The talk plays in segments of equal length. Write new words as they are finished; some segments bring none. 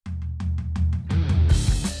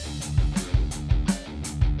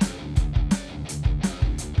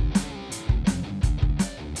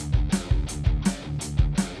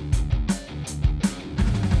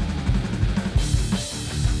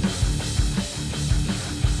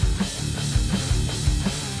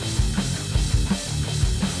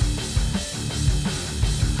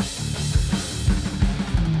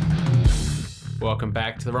Welcome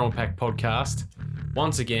back to the Realm Pack podcast.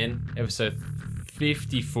 Once again, episode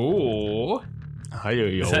 54.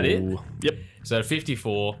 Is that it? Yep. So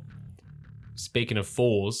 54, speaking of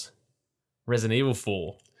fours, Resident Evil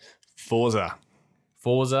 4. Forza,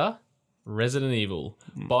 Resident Evil,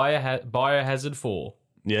 Biohazard 4.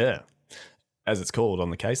 Yeah. As it's called on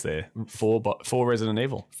the case there. For Resident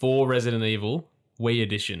Evil. 4 Resident Evil, Wii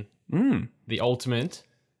Edition. The ultimate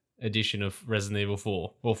edition of Resident Evil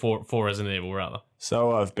 4. Or 4 Resident Evil, rather.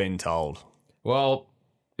 So I've been told. Well,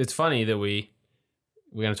 it's funny that we're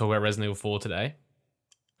going to talk about Resident Evil 4 today.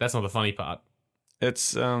 That's not the funny part.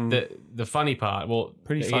 It's The funny part, well,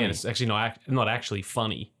 Pretty again, funny. it's actually not actually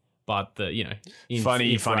funny, but the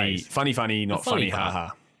funny, not funny, The funny funny, part.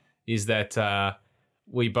 haha. is that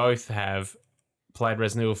we both have played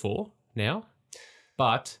Resident Evil 4 now,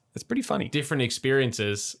 but It's pretty funny. different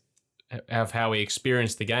experiences of how we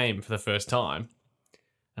experienced the game for the first time.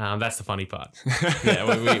 That's the funny part.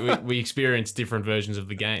 Yeah, we experienced different versions of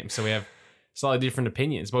the game, so we have slightly different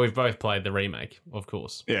opinions, but we've both played the remake, of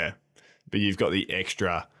course. Yeah. But you've got the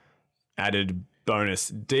extra added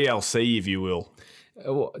bonus DLC, if you will.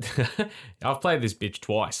 Well, I've played this bitch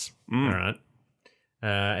twice, all right?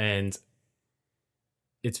 And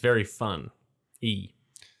it's very fun.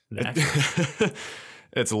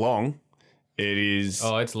 It's long. It is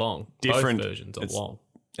Oh, it's long. Different- Both versions are long.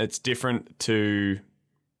 It's different to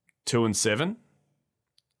 2 and 7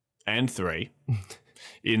 and 3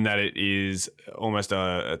 in that it is almost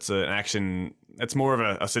it's an action. It's more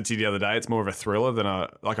of I said to you the other day, it's more of a thriller than a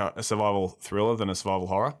survival thriller than a survival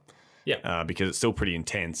horror. Yeah. Because it's still pretty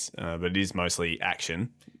intense, but it is mostly action,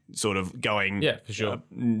 sort of going Yeah, for sure.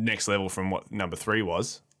 next level from what number 3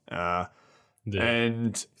 was.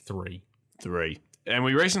 And 3. 3. And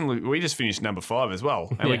we just finished number 5 as well.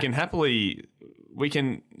 And Yeah. we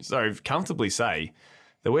can comfortably say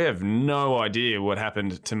that we have no idea what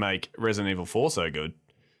happened to make Resident Evil 4 so good,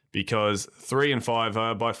 because 3 and 5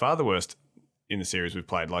 are by far the worst in the series we've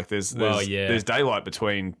played. Like there's daylight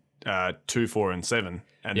between 2, 4 and 7,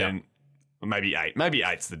 and Yeah. then maybe 8. Maybe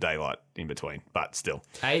 8's the daylight in between, but still.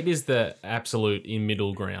 8 is the absolute in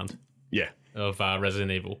middle ground Yeah. of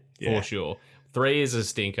Resident Evil, Yeah. for sure. 3 is a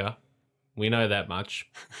stinker. We know that much.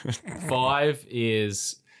 5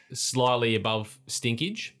 is slightly above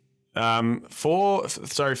stinkage.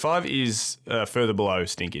 5 is further below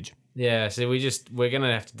stinkage. Yeah, so we're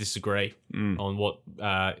gonna have to disagree on what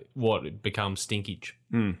becomes stinkage.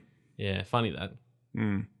 Yeah, funny that.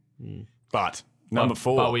 But number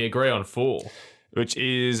 4, But we agree on 4. which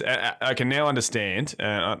is I can now understand.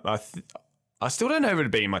 I still don't know if it'd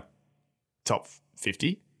be in my top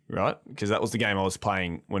 50, right? Because that was the game I was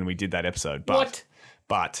playing when we did that episode. But, What?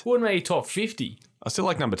 But Wouldn't make top 50. I still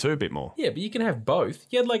like number 2 a bit more. Yeah, but you can have both.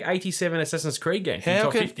 You had like 87 Assassin's Creed games in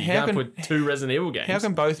top 50. You can't put 2 Resident Evil games. How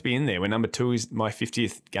can both be in there when number 2 is my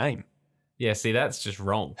 50th game? Yeah, see, that's just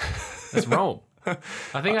wrong. That's wrong. I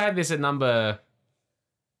think I had this at number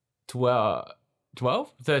 12,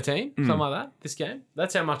 13, something like that, this game.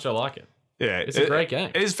 That's how much I like it. Yeah, It's a great game.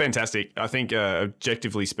 It is fantastic. I think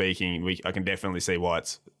objectively speaking, I can definitely see why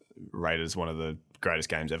it's rated as one of the greatest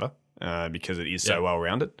games ever, because it is so well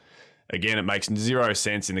rounded. Again, it makes zero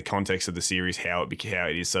sense in the context of the series how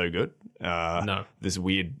it is so good. No.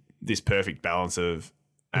 This perfect balance of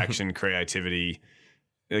action, creativity,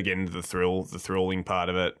 again the thrilling part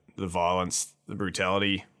of it, the violence, the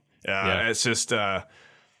brutality. It's just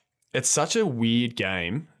it's such a weird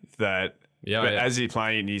game that. But as you're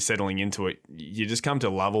playing and you're settling into it, you just come to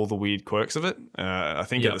love all the weird quirks of it. I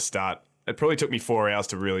think at the start, it probably took me 4 hours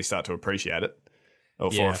to really start to appreciate it, or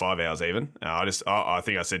 4 or 5 hours even. I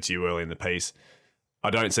think I said to you earlier in the piece, I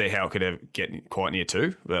don't see how it could get quite near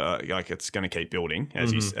 2, but like it's going to keep building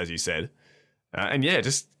as you said, and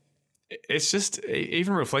it's just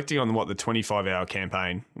even reflecting on what the 25-hour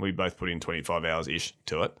campaign, we both put in 25 hours ish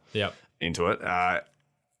to it, into it,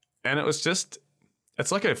 and it was just.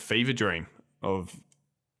 It's like a fever dream of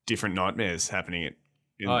different nightmares happening.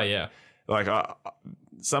 Like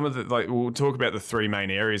some of we'll talk about the 3 main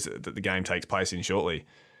areas that the game takes place in shortly,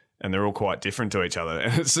 and they're all quite different to each other.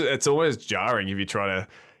 And it's always jarring if you try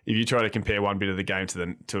to compare one bit of the game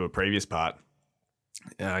to a previous part.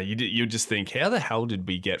 You just think, how the hell did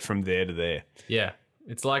we get from there to there? Yeah,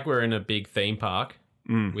 it's like we're in a big theme park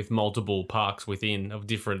with multiple parks within of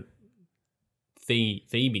different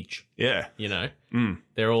themage. Yeah. You know?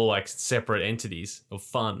 They're all like separate entities of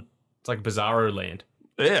fun. It's like Bizarro Land.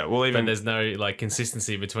 Yeah, well, even But there's no like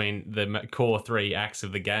consistency between the core 3 acts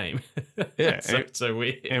of the game. Yeah, so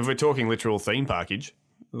weird. and if we're talking literal theme parkage,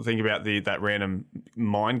 think about that random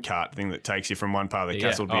mine cart thing that takes you from one part of the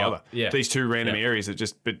castle to the other. Yeah. These 2 random areas that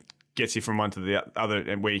just, but gets you from one to the other,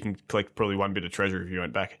 and where you can collect probably one bit of treasure if you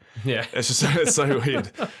went back. Yeah. It's so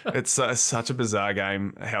weird. It's such a bizarre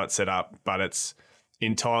game how it's set up, but it's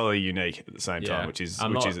entirely unique at the same time, which is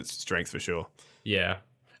its strength for sure. Yeah.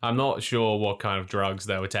 I'm not sure what kind of drugs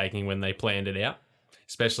they were taking when they planned it out,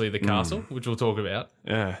 especially the castle, which we'll talk about.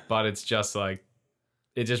 Yeah. But it's just like,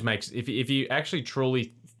 it just makes, if you actually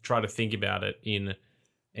truly try to think about it in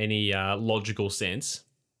any logical sense,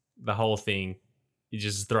 the whole thing is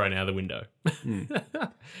just thrown out of the window.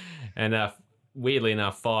 And weirdly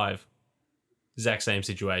enough, 5, exact same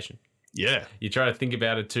situation. Yeah. You try to think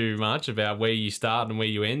about it too much, about where you start and where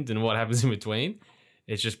you end and what happens in between.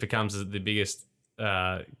 It just becomes the biggest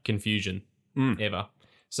confusion ever.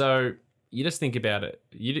 So you just think about it.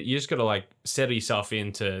 You just got to like settle yourself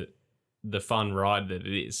into the fun ride that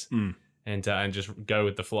it is, and just go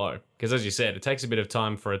with the flow. Because as you said, it takes a bit of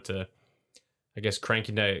time for it to, I guess, crank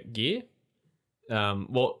into gear.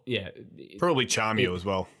 Well, yeah, probably charm you as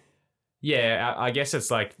well. Yeah, I guess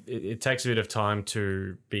it's like it takes a bit of time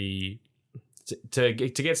to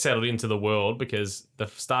get settled into the world, because the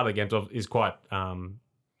start of the game is quite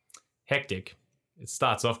hectic. It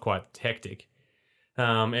starts off quite hectic,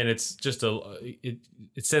 and it's just it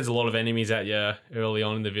sends a lot of enemies at you early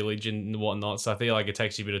on in the village and whatnot. So I feel like it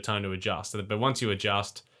takes you a bit of time to adjust. But once you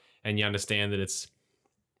adjust and you understand that it's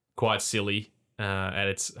quite silly at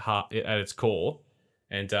its heart, at its core,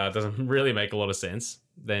 and doesn't really make a lot of sense,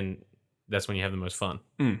 then that's when you have the most fun,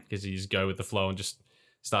 because you just go with the flow and just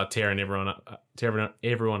start tearing everyone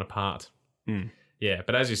apart. Yeah,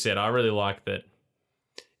 but as you said, I really like that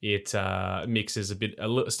it mixes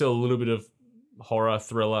still a little bit of horror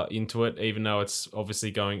thriller into it, even though it's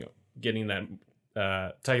obviously taking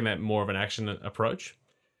that more of an action approach.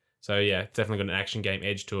 So yeah, it's definitely got an action game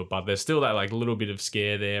edge to it, but there's still that like little bit of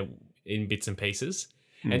scare there in bits and pieces,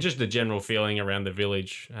 and just the general feeling around the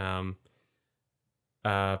village.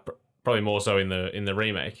 Probably more so in the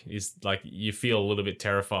remake, is like you feel a little bit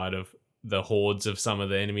terrified of the hordes of some of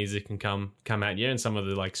the enemies that can come at you, and some of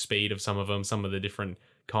the like speed of some of them, some of the different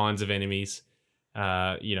kinds of enemies.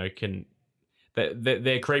 They're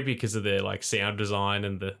creepy because of their like sound design,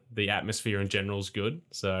 and the atmosphere in general is good.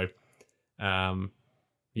 So, it's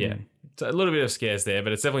a little bit of scares there,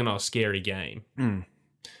 but it's definitely not a scary game.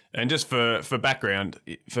 And just for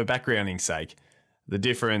backgrounding's sake, the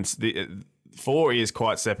difference, 4 is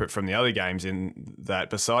quite separate from the other games in that,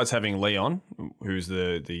 besides having Leon, who's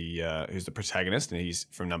the protagonist, and he's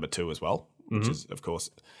from number 2 as well, which is, of course,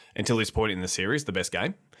 until this point in the series, the best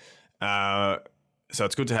game. So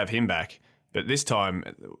it's good to have him back. But this time,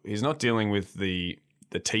 he's not dealing with the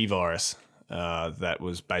T virus that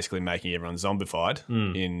was basically making everyone zombified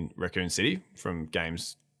in Raccoon City from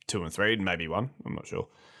games 2 and 3, and maybe 1, I'm not sure.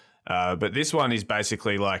 But this one is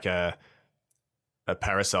basically like a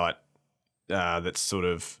parasite that's sort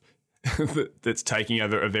of that's taking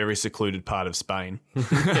over a very secluded part of Spain,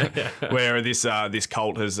 where this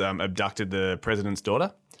cult has abducted the president's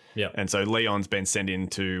daughter. Yeah, and so Leon's been sent in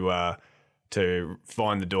to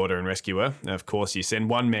find the daughter and rescue her. And of course, you send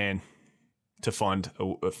one man to find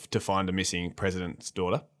a missing president's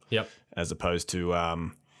daughter. Yep, as opposed to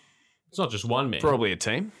it's not just one man, probably a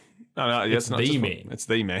team. No, it's not the just man. It's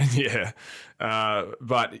the man. Yeah,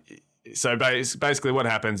 but. So basically what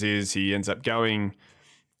happens is he ends up going,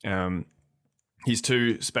 his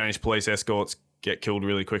 2 Spanish police escorts get killed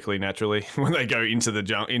really quickly, naturally, when they go into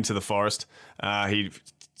the forest. He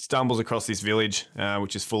stumbles across this village,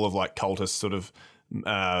 which is full of like cultist sort of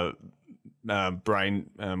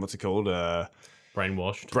what's it called?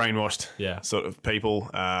 Brainwashed. Yeah. Sort of people.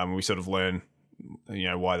 We sort of learn,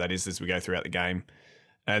 why that is as we go throughout the game.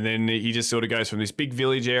 And then he just sort of goes from this big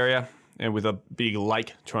village area, and with a big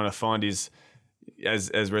lake, trying to find as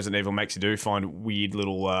Resident Evil makes you do, find weird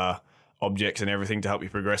little objects and everything to help you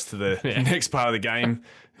progress to the next part of the game.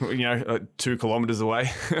 2 kilometers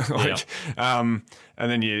away, and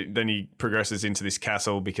then he progresses into this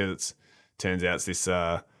castle, because it turns out it's this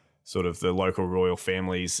sort of the local royal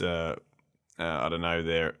family's their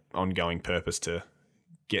ongoing purpose to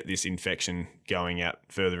get this infection going out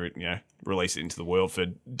further, release it into the world for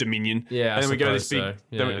Dominion. Yeah, and then we go to this big. So.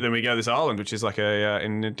 Yeah. Then we go to this island, which is like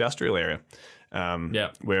an industrial area,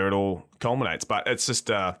 where it all culminates. But it's just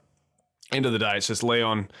end of the day, it's just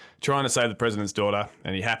Leon trying to save the president's daughter,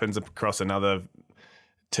 and he happens across another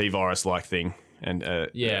T virus like thing, and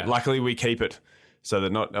luckily we keep it so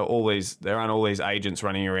that there aren't all these agents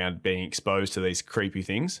running around being exposed to these creepy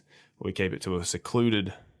things. We keep it to a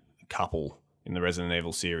secluded couple in the Resident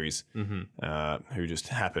Evil series, who just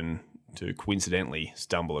happen to coincidentally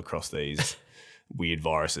stumble across these weird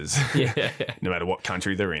viruses, no matter what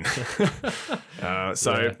country they're in.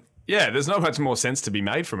 there's not much more sense to be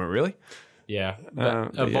made from it, really. Yeah.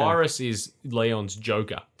 A virus is Leon's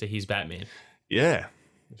Joker to his Batman. Yeah.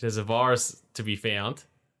 If there's a virus to be found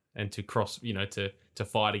and to cross, to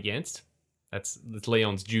fight against, that's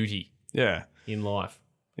Leon's duty in life.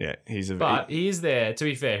 Yeah, But he is there, to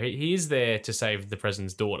be fair, he is there to save the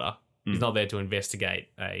president's daughter. He's not there to investigate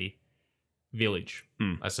a village,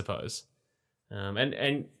 I suppose.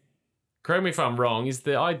 And correct me if I'm wrong, is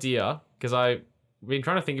the idea, because I've been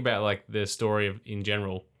trying to think about like the story in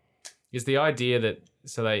general, is the idea that,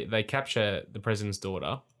 so they capture the president's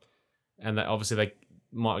daughter and that obviously they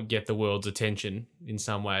might get the world's attention in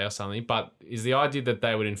some way or something, but is the idea that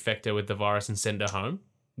they would infect her with the virus and send her home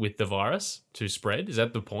with the virus to spread? Is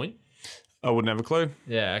that the point? I wouldn't have a clue.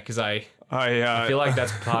 Yeah, because I feel like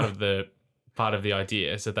that's part of the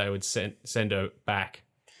idea, is that they would send her back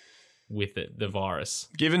with the virus.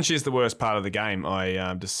 Given she's the worst part of the game,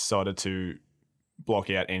 I decided to block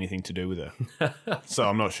out anything to do with her. So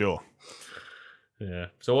I'm not sure. Yeah.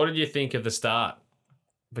 So what did you think of the start?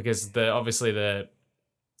 Because obviously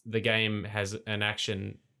the game has an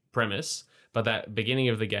action premise, but that beginning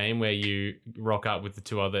of the game where you rock up with the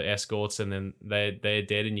two other escorts and then they're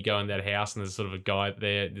dead and you go in that house and there's sort of a guy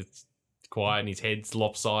there that's quiet and his head's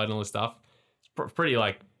lopsided and all this stuff. It's pretty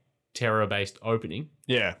like terror-based opening.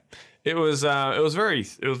 Yeah. It was very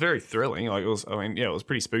thrilling. Like it was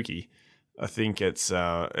pretty spooky. I think it's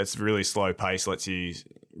really slow pace, lets you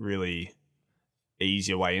really ease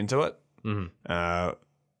your way into it. Mm-hmm.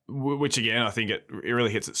 Which again, I think it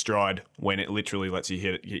really hits its stride when it literally lets you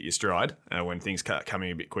hit your stride when things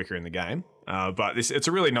coming a bit quicker in the game. But it's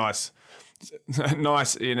a really nice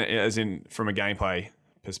as in from a gameplay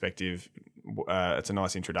perspective. It's a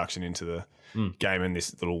nice introduction into the game and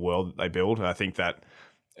this little world that they build. I think that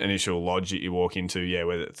initial lodge that you walk into,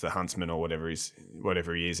 whether it's the huntsman or whatever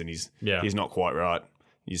he is, and he's not quite right.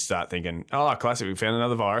 You start thinking, oh, classic, we found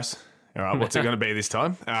another virus. All right, what's it going to be this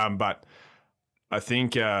time? But I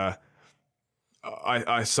think I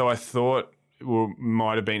thought we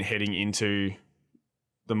might have been heading into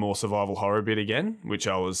the more survival horror bit again, which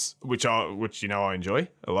I enjoy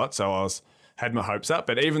a lot. So had my hopes up,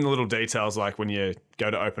 but even the little details like when you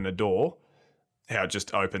go to open a door, how it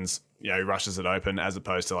just opens, rushes it open, as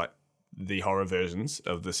opposed to like the horror versions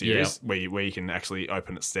of the series where you can actually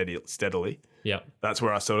open it steadily. Yeah, that's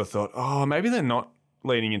where I sort of thought, oh, maybe they're not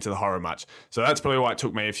leaning into the horror much. So that's probably why it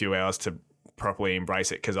took me a few hours to properly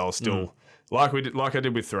embrace it, because I was still like I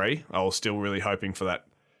did with 3. I was still really hoping for that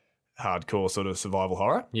hardcore sort of survival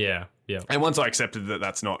horror. Yeah. And once I accepted that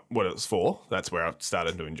that's not what it was for, that's where I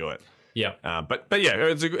started to enjoy it. Yeah. But yeah,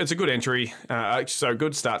 it's a good entry. So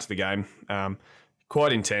good start to the game.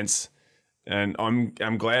 Quite intense, and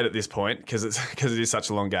I'm glad at this point because it is such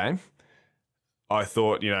a long game. I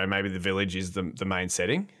thought maybe the village is the main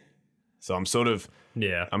setting, so I'm sort of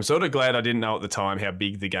glad I didn't know at the time how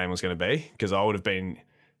big the game was going to be, because I would have been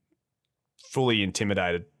fully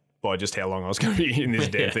intimidated by just how long I was going to be in this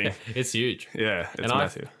damn thing. It's huge. Yeah, it's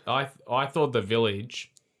massive. I thought the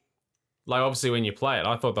village, like obviously when you play it,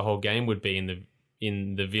 I thought the whole game would be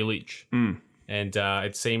in the village, and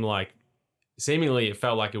it seemingly it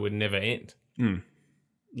felt like it would never end.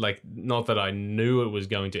 Like, not that I knew it was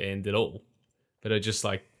going to end at all, but it just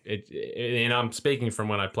like it. And I'm speaking from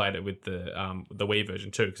when I played it with the Wii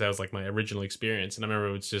version too, because that was like my original experience, and I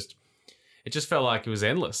remember it just felt like it was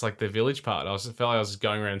endless. Like the village part, I felt like I was just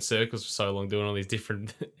going around in circles for so long, doing all these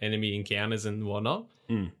different enemy encounters and whatnot.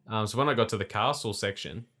 So when I got to the castle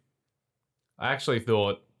section, I actually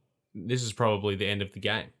thought this is probably the end of the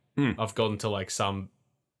game. I've gotten to like some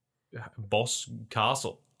boss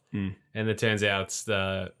castle, and it turns out it's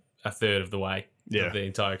a third of the way of the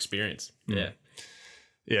entire experience.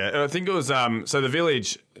 I think it was so the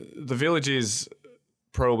village is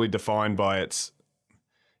probably defined by its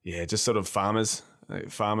just sort of farmer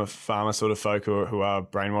sort of folk who are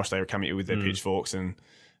brainwashed. They come at you with their pitchforks and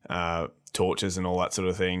torches and all that sort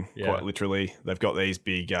of thing. Quite literally, they've got these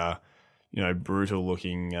big brutal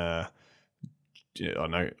looking a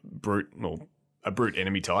brute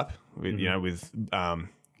enemy type with with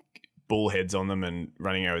bull heads on them and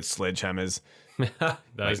running out with sledgehammers.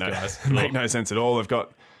 Those guys make no sense at all. They've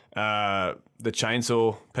got the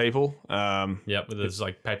chainsaw people. With this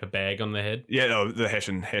like paper bag on their head. The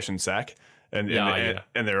Hessian sack, and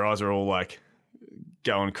their eyes are all like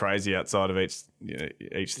going crazy outside of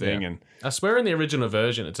each thing. And I swear in the original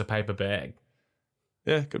version it's a paper bag.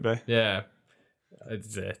 Yeah, could be. Yeah,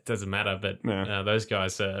 it doesn't matter. But those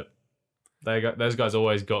guys, those guys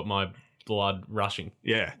always got my blood rushing.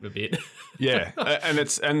 Yeah, a bit.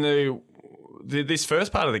 This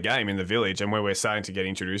first part of the game in the village, and where we're starting to get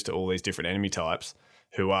introduced to all these different enemy types,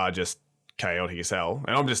 who are just chaotic as hell.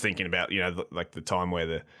 And I'm just thinking about, like the time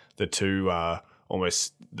where the two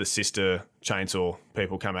almost the sister chainsaw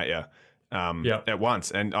people come at you at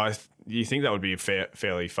once. And you think that would be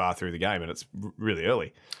fairly far through the game, and it's really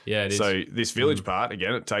early. Yeah, it is. So this village part,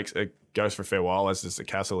 again, it goes for a fair while, as does the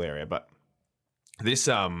castle area. But this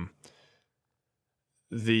it's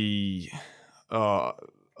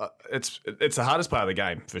the hardest part of the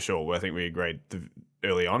game for sure. I think we agreed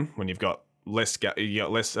early on when you've got less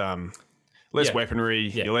weaponry,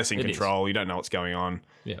 you're less in control, you don't know what's going on.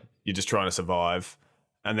 Yeah, you're just trying to survive,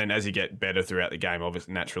 and then as you get better throughout the game,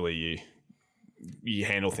 obviously naturally you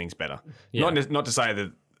handle things better. Yeah. Not to say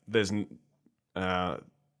that there's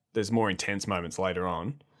more intense moments later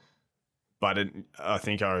on, but I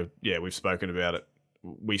think we've spoken about it.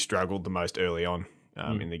 We struggled the most early on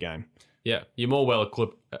in the game. Yeah, you're more well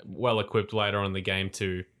equipped later on in the game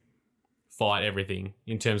to fight everything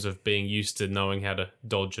in terms of being used to knowing how to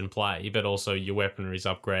dodge and play, but also your weaponry is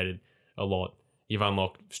upgraded a lot. You've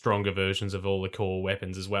unlocked stronger versions of all the core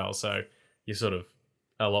weapons as well, so you're sort of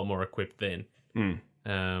a lot more equipped then.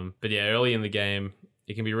 But yeah, early in the game,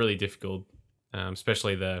 it can be really difficult,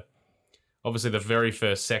 especially obviously the very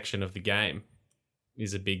first section of the game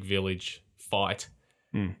is a big village fight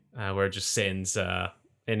where it just sends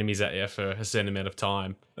enemies at you for a certain amount of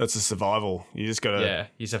time. That's a survival. You just got to... Yeah,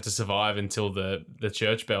 you just have to survive until the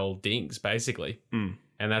church bell dings, basically. And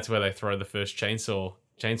that's where they throw the first chainsaw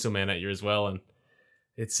man at you as well. And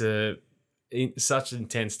it's such an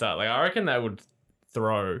intense start. Like, I reckon that would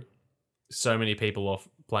throw so many people off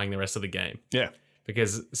playing the rest of the game. Yeah.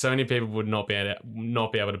 Because so many people would not be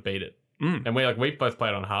able to beat it. And we both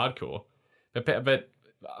played on hardcore. But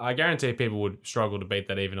I guarantee people would struggle to beat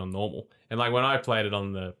that even on normal. And like when I played it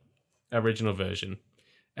on the original version,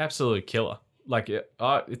 absolute killer. Like it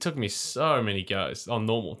took me so many goes on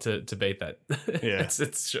normal to beat that. Yeah,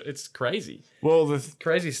 it's crazy. Well, the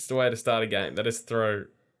craziest way to start a game, that is throw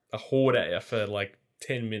a horde at you for like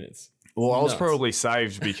 10 minutes. Well, I was probably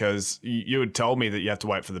saved because you had told me that you have to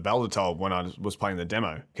wait for the bell to toll when I was playing the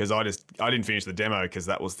demo, because I didn't finish the demo because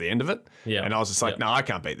that was the end of it. Yeah, and I was just like, no, I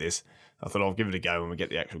can't beat this. I thought I'll give it a go when we get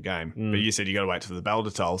the actual game. But you said you got to wait for the bell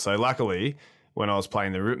to toll. So luckily, when I was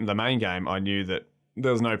playing the main game, I knew that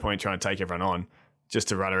there was no point trying to take everyone on, just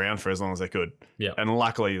to run around for as long as I could. Yeah. And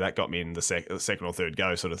luckily that got me in the second or third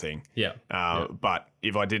go sort of thing. Yeah. But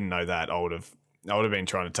if I didn't know that, I would have been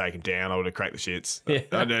trying to take him down. I would have cracked the shits. Yeah.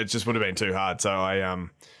 It just would have been too hard. So I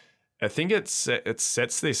think it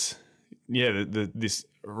sets this this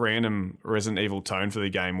random Resident Evil tone for the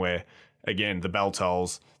game where, again, the bell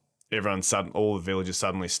tolls, all the villagers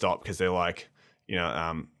suddenly stop because they're like,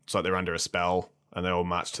 it's like they're under a spell and they all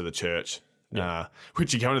march to the church. Yeah.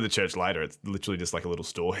 Which you go into the church later, it's literally just like a little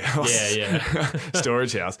storehouse. Yeah.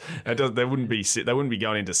 Storage house. They wouldn't be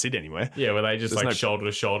going in to sit anywhere. Yeah, where they just shoulder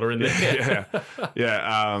to shoulder in there.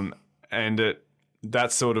 Yeah. And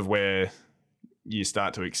that's sort of where you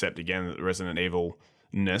start to accept again that the Resident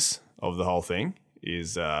Evil-ness of the whole thing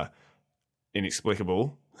is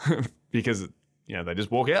inexplicable because they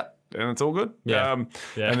just walk out and it's all good. Yeah.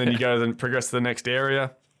 And then you go and progress to the next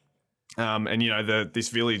area. And this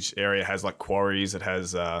village area has like quarries. It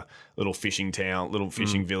has little fishing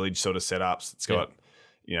village sort of setups. It's got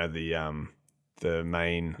the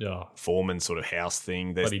main foreman sort of house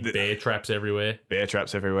thing. There's bear traps everywhere.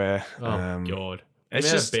 Oh God!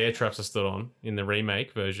 It's just bear traps I stood on in the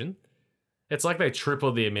remake version. It's like they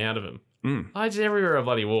tripled the amount of them. Everywhere I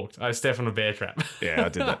bloody walked, I stepped on a bear trap. Yeah, I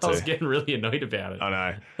did that too. I was getting really annoyed about it.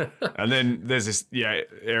 I know. And then there's this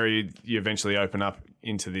area you eventually open up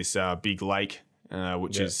into this big lake,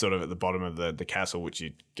 which is sort of at the bottom of the castle, which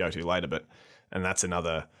you go to later. And that's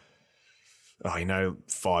another,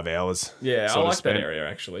 5 hours. Yeah, I like that area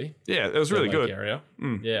actually. Yeah, it was really good. Area.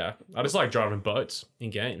 Yeah, I just like driving boats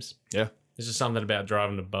in games. Yeah, there's just something about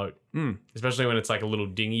driving a boat, especially when it's like a little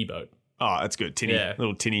dinghy boat. Oh, that's good. Tinny,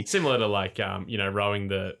 little tinny. Similar to like,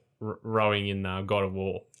 rowing in God of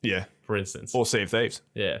War. Yeah. For instance. Or Sea of Thieves.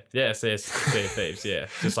 Yeah. Yeah, Sea of Thieves, yeah.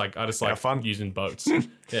 I just like fun using boats.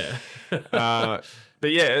 Yeah.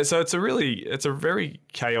 But yeah, so it's a very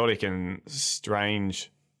chaotic and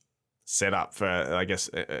strange setup for, I guess,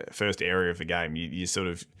 first area of the game. You sort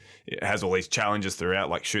of, it has all these challenges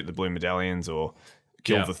throughout, like shoot the blue medallions or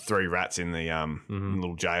kill the 3 rats in the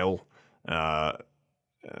little jail.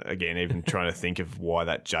 Again, even trying to think of why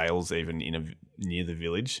that jail's even near the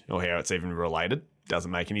village or how it's even related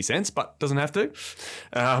doesn't make any sense, but doesn't have to.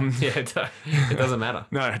 It doesn't matter.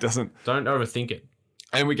 No, it doesn't. Don't overthink it.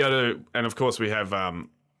 And and of course we have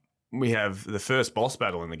the first boss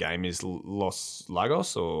battle in the game is Los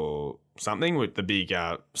Lagos or something with the big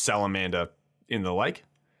salamander in the lake,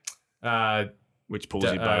 Uh, which pulls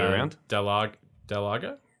your boat around. Del Lago?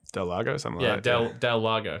 Del Lago, something Yeah, like that. Del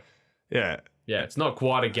Lago. Yeah. Yeah, it's not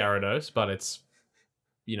quite a Gyarados, but it's,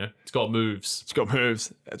 it's got moves. It's got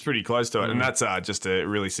moves. It's pretty close to it. And that's just a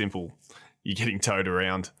really simple, you're getting towed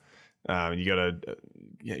around. You got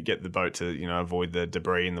to get the boat to, avoid the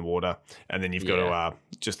debris in the water. And then you've got to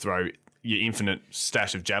just throw your infinite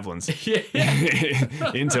stash of javelins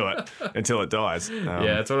into it until it dies.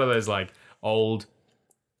 Yeah, it's one of those like old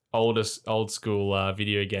school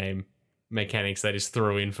video game mechanics they just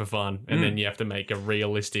threw in for fun, and then you have to make a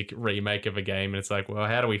realistic remake of a game, and it's like, well,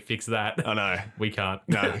 how do we fix that? I know. We can't.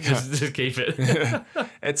 No. just keep it.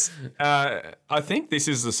 It's. I think this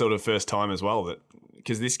is the sort of first time as well that,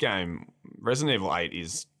 because this game, Resident Evil 8,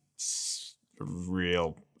 is a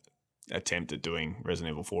real attempt at doing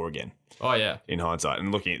Resident Evil 4 again. Oh yeah. In hindsight,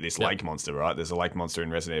 and looking at this lake monster, right? There's a lake monster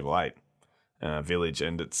in Resident Evil 8 Village,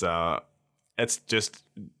 and it's just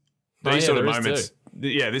these sort of moments.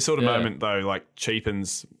 This sort of moment though, like,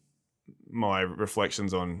 cheapens my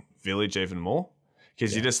reflections on Village even more,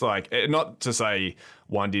 because you're just like, not to say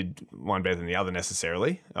one did one better than the other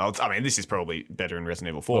necessarily. I mean, this is probably better in Resident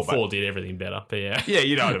Evil 4. Well, 4 did everything better, but yeah. Yeah,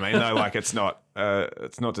 you know what I mean. No, like, it's not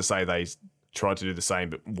to say they tried to do the same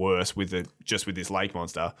but worse with this lake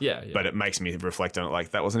monster. Yeah. But it makes me reflect on it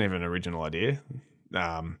like that wasn't even an original idea.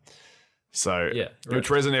 Which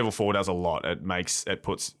Resident Evil 4 does a lot. It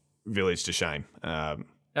puts Village to shame.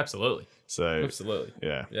 Absolutely. Absolutely.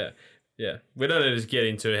 Yeah. Yeah. We don't need to get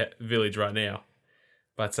into Village right now,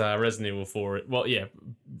 but Resident Evil 4. Well, yeah,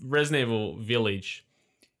 Resident Evil Village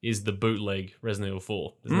is the bootleg Resident Evil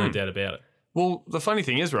 4. There's no doubt about it. Well, the funny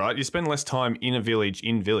thing is, right, you spend less time in a village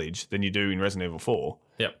than you do in Resident Evil 4.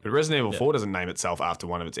 Yep. But Resident Evil 4 doesn't name itself after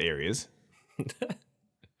one of its areas.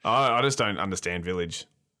 I just don't understand Village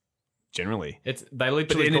generally. They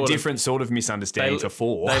literally in a different sort of misunderstanding to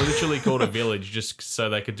 4. They literally called a village just so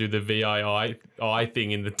they could do the VII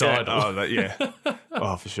thing in the title.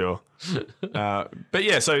 Oh, for sure. But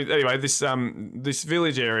yeah, so anyway, this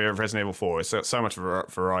village area of Resident Evil 4 has so much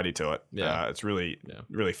variety to it. Yeah. It's really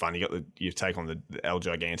fun. You take on the El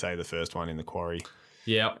Gigante, the first one in the quarry.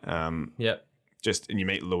 Yeah. And you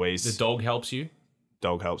meet Louise. The dog helps you.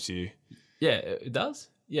 Dog helps you. Yeah, it does.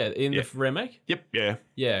 Yeah, in the remake. Yep. Yeah.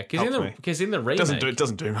 Yeah, because in the remake it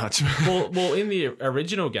doesn't do much. well, in the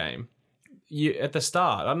original game, you at the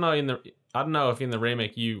start. I don't know if in the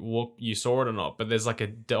remake you saw it or not, but there's like a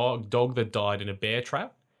dog that died in a bear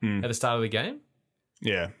trap at the start of the game.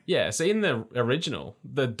 Yeah. Yeah. So in the original,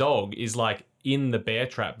 the dog is like in the bear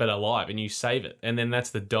trap but alive, and you save it, and then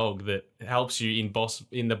that's the dog that helps you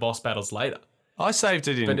in the boss battles later. I saved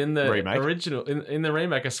it in the remake. Original, in the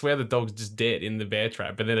remake, I swear the dog's just dead in the bear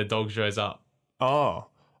trap, but then a dog shows up. Oh,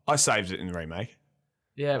 I saved it in the remake.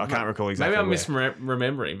 Yeah, I can't recall exactly. Maybe I'm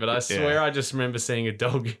misremembering, but I swear I just remember seeing a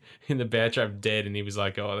dog in the bear trap dead, and he was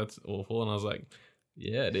like, "Oh, that's awful," and I was like,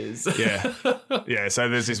 "Yeah, it is." Yeah, yeah. So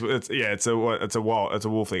there's this. It's a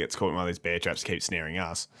wolf that gets caught in one of these bear traps, keeps snaring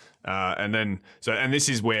us, and this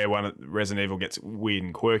is where Resident Evil gets weird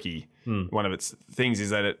and quirky. One of its things is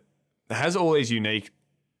that it has all these unique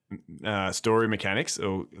story mechanics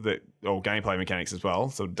or gameplay mechanics as well,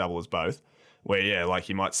 so double as both. Where like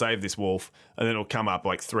you might save this wolf, and then it'll come up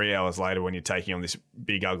like 3 hours later when you're taking on this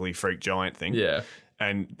big ugly freak giant thing. Yeah,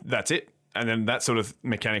 and that's it. And then that sort of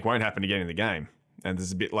mechanic won't happen again in the game. And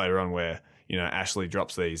there's a bit later on where Ashley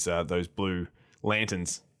drops those blue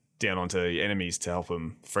lanterns down onto enemies to help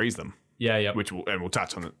them freeze them. Yeah. We'll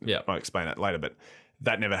touch on it. Yeah, I'll explain that later, but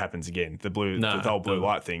that never happens again. The whole blue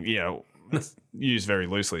light thing, it's used very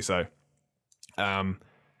loosely. So,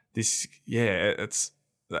 it's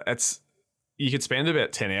you could spend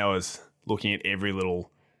about 10 hours looking at every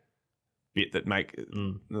little bit that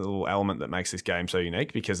the little element that makes this game so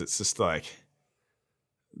unique, because it's just like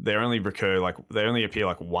they only appear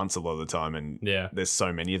like once a lot of the time, and there's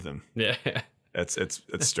so many of them. Yeah, it's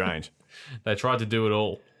strange. They tried to do it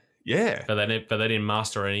all. Yeah, but they didn't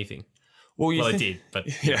master anything. Well, they did,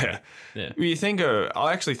 but yeah. Well, you think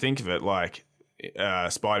I actually think of it like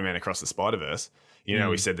Spider-Man Across the Spider-Verse.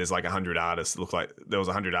 We said there's like 100 artists. It looked like there was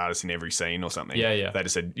 100 artists in every scene or something. Yeah. They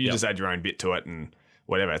just said just add your own bit to it and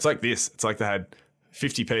whatever. It's like this. It's like they had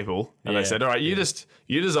 50 people and they said, all right, you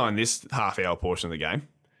design this half-hour portion of the game.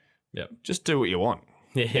 Yep. Just do what you want.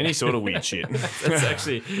 Yeah. Any sort of weird shit.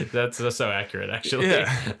 that's so accurate. Actually,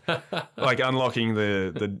 yeah. Like unlocking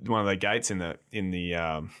the one of the gates in the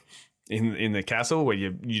castle where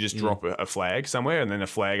you just drop a flag somewhere, and then a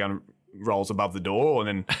flag rolls above the door,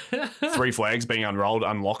 and then 3 flags being unrolled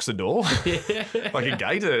unlocks the door. Like a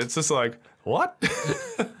gate. It's just like, what?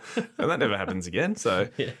 And that never happens again. So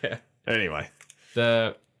anyway,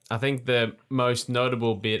 I think the most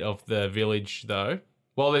notable bit of the village, though,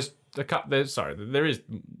 well, there is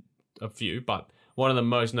a few, but one of the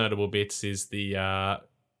most notable bits is the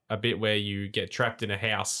a bit where you get trapped in a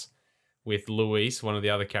house with Luis, one of the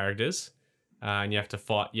other characters, and you have to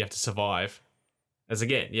fight. You have to survive. As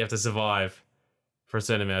again, you have to survive for a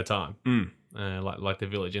certain amount of time, like the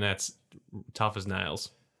village, and that's tough as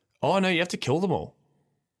nails. Oh no, you have to kill them all.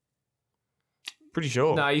 Pretty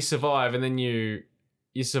sure. No, you survive, and then you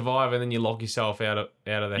survive, and then you lock yourself out of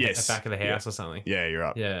the back of the house or something. Yeah, you're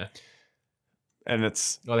right. Yeah, and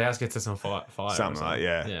it's the house gets on fire. Something like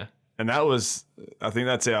yeah. And that was, I think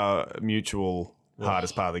that's our mutual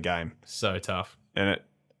hardest part of the game. So tough. And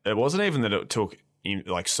it wasn't even that it took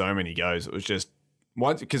like so many goes. It was just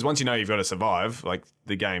once you know you've got to survive, like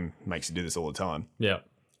the game makes you do this all the time. Yeah.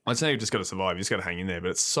 Once you know you've just got to survive, you just got to hang in there. But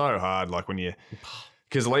it's so hard, like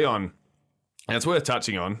because Leon, and it's worth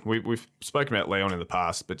touching on. We've spoken about Leon in the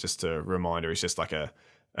past, but just a reminder, he's just like a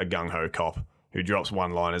gung-ho cop who drops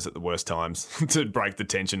one-liners at the worst times to break the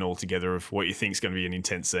tension altogether of what you think is going to be an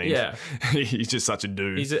intense scene. Yeah. He's just such a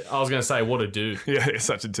dude. I was going to say, what a dude. Yeah,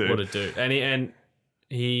 such a dude. What a dude. And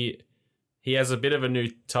he has a bit of a new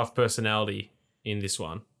tough personality in this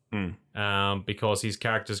one, because his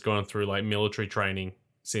character's gone through like military training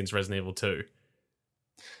since Resident Evil 2.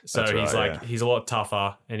 So he's a lot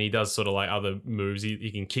tougher, and he does sort of like other moves.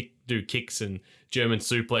 He can do kicks and German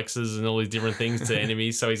suplexes and all these different things to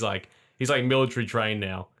enemies. So he's like military trained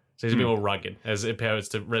now. So he's a bit more rugged as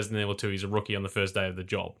opposed to Resident Evil 2. He's a rookie on the first day of the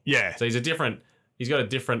job. Yeah. So he's got a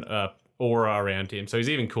different aura around him. So he's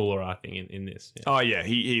even cooler, I think, in this. Yeah. Oh yeah,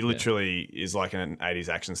 he literally is like an 80s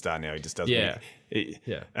action star now. He just does. Yeah.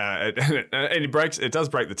 And it does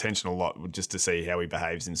break the tension a lot just to see how he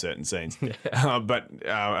behaves in certain scenes. But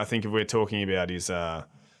I think if we're talking about his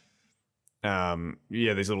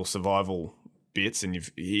these little survival bits, and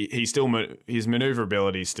he still his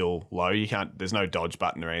maneuverability is still low. There's no dodge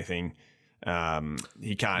button or anything.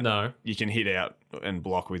 He can't. No. You can hit out and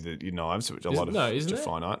block with your knives, which isn't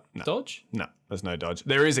finite. No. Dodge? No, there's no dodge.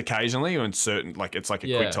 There is occasionally on certain, like it's like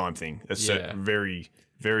a quick time thing. It's very,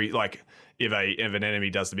 very like if an enemy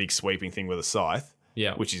does the big sweeping thing with a scythe,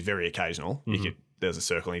 which is very occasional. There's a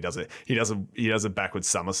circle and he does it. He does a backwards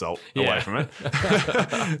somersault away from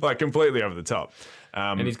it, like completely over the top.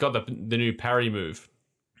 And he's got the new parry move.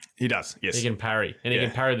 He does. Yes, he can parry, and he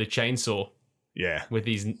can parry the chainsaw. Yeah, with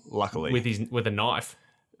a knife,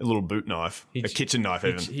 a little boot knife, a kitchen knife.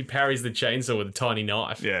 Even he parries the chainsaw with a tiny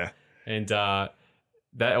knife. Yeah, and that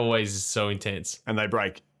always is so intense. And they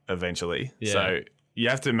break eventually. Yeah. So you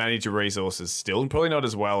have to manage your resources still, and probably not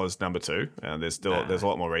as well as number 2. There's a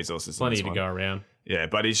lot more resources. Plenty to go around. Yeah,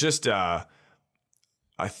 but it's just.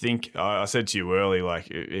 I think I said to you early, like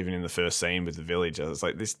even in the first scene with the village, I was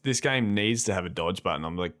like, this game needs to have a dodge button.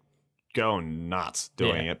 I'm like, going nuts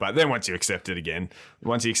doing it. But then once you accept it again,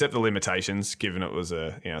 once you accept the limitations, given it was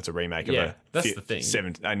it's a remake of a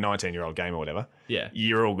 19-year-old game or whatever. Yeah,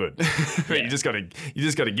 you're all good. You just got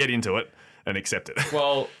to get into it and accept it.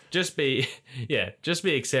 Well, just be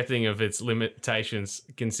accepting of its limitations,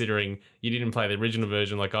 considering you didn't play the original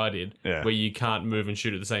version like I did, where you can't move and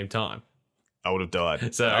shoot at the same time. I would have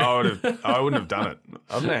died. So I wouldn't have done it.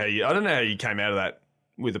 I don't know how you came out of that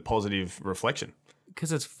with a positive reflection.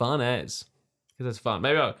 Because it's fun.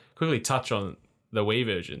 Maybe I'll quickly touch on the Wii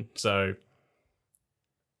version. So,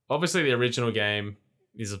 obviously, the original game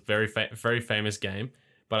is a very famous game,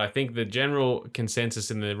 but I think the general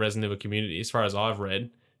consensus in the Resident Evil community, as far as I've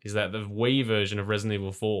read, is that the Wii version of Resident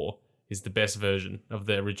Evil 4 is the best version of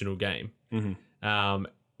the original game.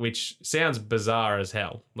 Which sounds bizarre as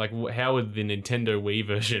hell. Like, how would the Nintendo Wii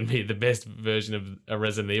version be the best version of a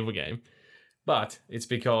Resident Evil game? But it's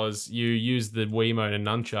because you use the Wiimote and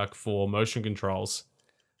Nunchuck for motion controls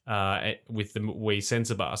with the Wii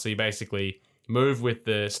sensor bar. So you basically move with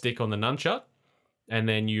the stick on the Nunchuck, and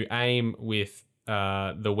then you aim with the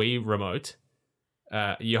Wii remote.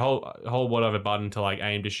 You hold whatever button to like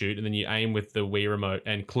aim to shoot, and then you aim with the Wii remote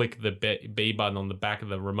and click the B button on the back of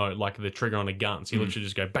the remote like the trigger on a gun. So you literally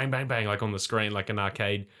just go bang, bang, bang, like on the screen, like an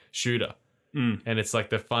arcade shooter. And it's like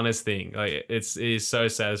the funnest thing. Like it is so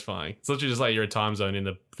satisfying. It's literally just like you're a time zone in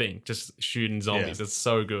the thing, just shooting zombies. It's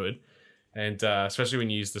so good. And especially when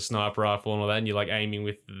you use the sniper rifle and all that, and you're like aiming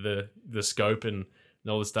with the scope and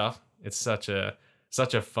all the stuff. It's such a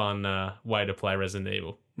fun way to play Resident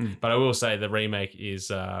Evil. But I will say the remake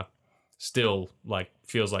is still like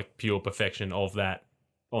feels like pure perfection of that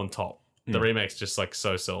on top. The remake's just like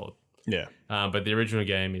so solid. Yeah. But the original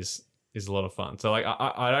game is a lot of fun. So like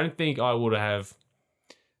I don't think I would have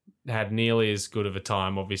had nearly as good of a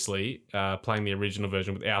time, obviously, playing the original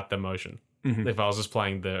version without the motion. if I was just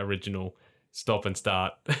playing the original stop and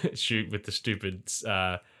start shoot with the stupid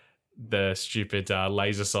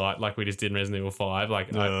laser sight like we just did in Resident Evil 5.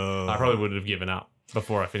 Like I probably would have given up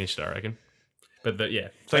before I finished it, I reckon. But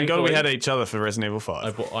Thank God we had each other for Resident Evil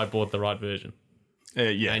 5. I bought the right version.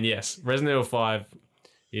 Yeah. And yes, Resident Evil 5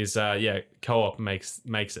 is co-op makes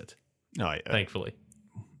it. Oh, yeah. Thankfully.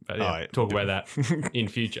 But talk about that in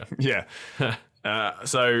future. Yeah.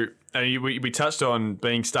 So we touched on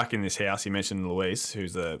being stuck in this house. You mentioned Luis,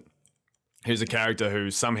 who's a character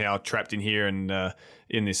who's somehow trapped in here and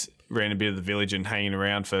in this random bit of the village and hanging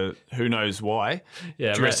around for who knows why.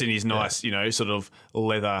 Yeah, dressed in his nice, sort of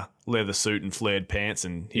leather suit and flared pants,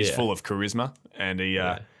 and he's full of charisma, and he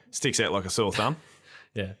sticks out like a sore thumb.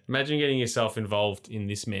 Yeah, imagine getting yourself involved in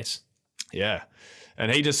this mess. Yeah,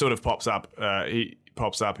 and he just sort of pops up. He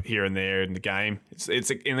pops up here and there in the game. It's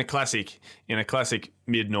in a classic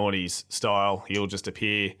mid-noughties style. He'll just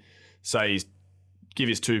appear, say give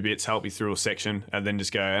his 2 bits, help you through a section, and then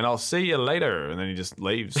just go, and I'll see you later, and then he just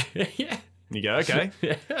leaves. Yeah. And you go, okay.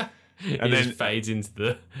 Yeah. And then just fades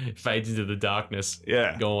into the darkness.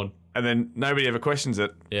 Yeah. Gone. And then nobody ever questions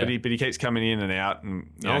it. Yeah. But he keeps coming in and out,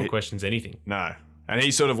 and no one questions anything. No. And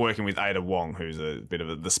he's sort of working with Ada Wong, who's a bit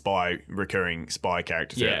of the recurring spy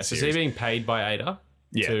character. Yeah. So is he being paid by Ada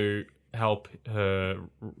to help her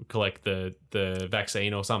collect the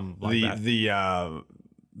vaccine or something like that?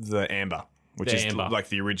 The amber. Which is like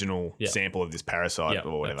the original sample of this parasite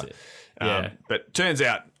or whatever. But turns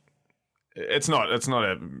out it's not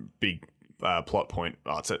a big plot point.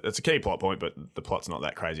 Oh, it's a key plot point, but the plot's not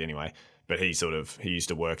that crazy anyway. But he used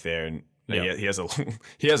to work there, and he has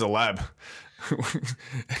a lab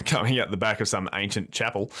coming out the back of some ancient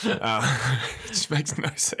chapel, which makes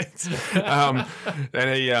no sense. And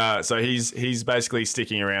he's basically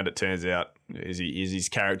sticking around. It turns out as his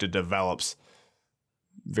character develops.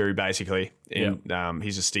 Very basically, and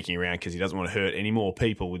he's just sticking around because he doesn't want to hurt any more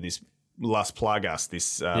people with this Las Plagas,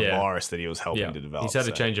 this virus that he was helping to develop. He's had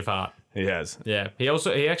a change of heart. He has. Yeah. He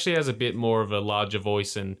actually has a bit more of a larger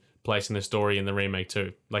voice and place in the story in the remake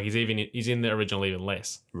too. Like he's in the original even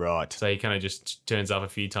less. Right. So he kind of just turns up a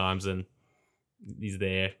few times and he's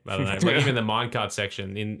there. I don't know. Like even the minecart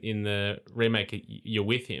section in the remake, you're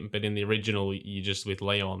with him, but in the original, you're just with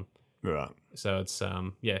Leon. Right. So it's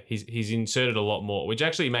he's inserted a lot more, which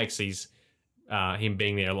actually makes him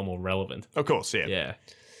being there a lot more relevant. Of course, yeah.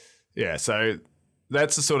 So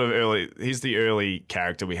that's the sort of he's the early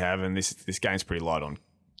character we have, and this game's pretty light on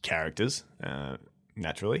characters,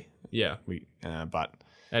 naturally. Yeah.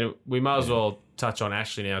 And we might as well touch on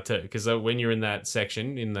Ashley now too, because when you're in that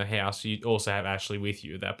section in the house, you also have Ashley with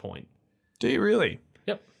you at that point. Do you really?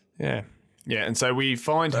 Yep. Yeah. Yeah, and so we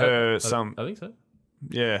find her I think so.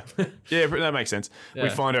 Yeah, that makes sense. Yeah. We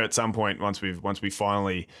find her at some point once we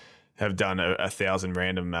finally have done 1,000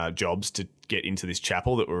 random jobs to get into this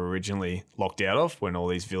chapel that were originally locked out of when all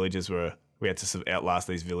these villages we had to sort of outlast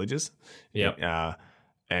these villages. Yeah.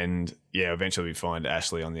 Eventually we find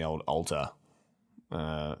Ashley on the old altar.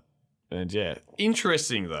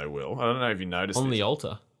 Interesting though, Will. I don't know if you noticed on the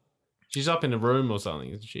altar. She's up in a room or something,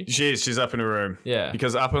 isn't she? She's up in a room. Yeah.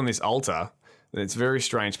 Because up on this altar, it's a very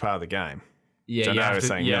strange part of the game. Yeah,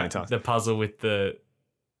 the puzzle with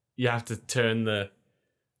you have to turn the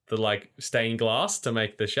like stained glass to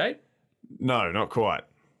make the shape. No, not quite.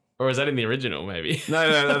 Or is that in the original? Maybe.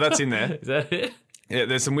 No, that's in there. Is that it? Yeah,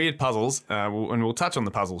 there's some weird puzzles, and we'll touch on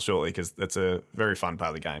the puzzles shortly because that's a very fun part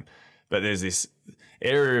of the game. But there's this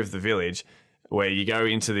area of the village where you go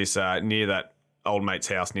into this near that old mate's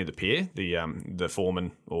house near the pier, the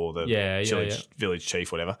foreman or the village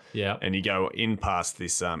chief, whatever. Yeah. And you go in past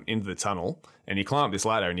this into the tunnel, and you climb up this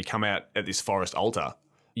ladder, and you come out at this forest altar,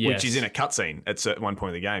 which is in a cutscene at one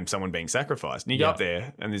point of the game, someone being sacrificed. And you go up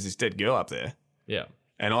there, and there's this dead girl up there. Yeah.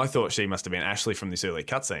 And I thought she must have been Ashley from this early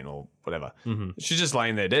cutscene or whatever. Mm-hmm. She's just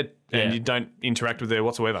laying there dead, and you don't interact with her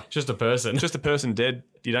whatsoever. Just a person. Just a person dead.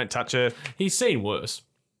 You don't touch her. He's seen worse.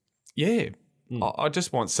 Yeah. I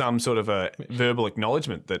just want some sort of a verbal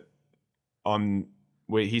acknowledgement that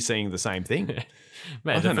he's seeing the same thing.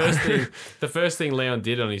 Man, the first thing Leon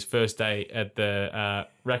did on his first day at the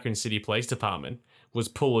Raccoon City Police Department was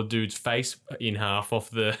pull a dude's face in half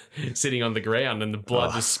off sitting on the ground, and the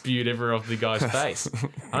blood just spewed everywhere off the guy's face.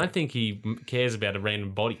 I don't think he cares about a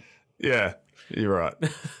random body. Yeah, you're right.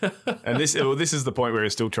 And this is the point where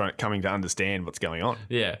he's still coming to understand what's going on.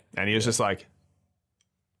 Yeah. And he was just like,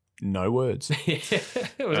 no words. Was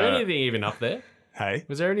there anything even up there? Hey?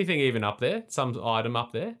 Was there anything even up there? Some item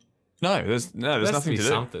up there? No, there's nothing to do.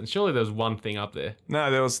 Something. Surely there was one thing up there.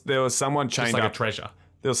 No, there was someone chained just like up. A treasure.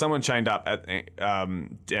 there was someone chained up at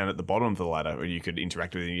down at the bottom of the ladder where you could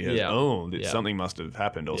interact with it. And you heard, something must have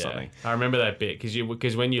happened or something. I remember that bit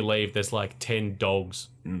because when you leave, there's like 10 dogs.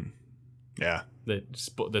 Yeah.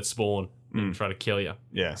 That spawn and try to kill you.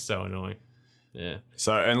 Yeah. It's so annoying. Yeah.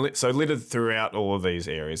 So littered throughout all of these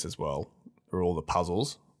areas as well are all the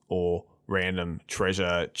puzzles or random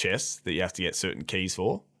treasure chests that you have to get certain keys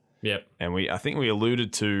for. Yep. And I think we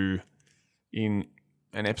alluded to in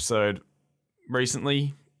an episode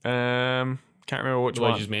recently. Can't remember which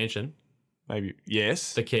one. Luigi's Mansion. Maybe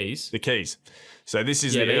yes. The keys. So this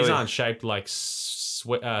is these aren't shaped like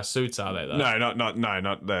suits, are they? Though? No,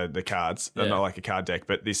 not the cards. They're not like a card deck,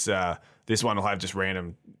 but this one will have just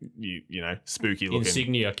random, spooky looking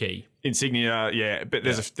insignia key. Insignia, yeah. But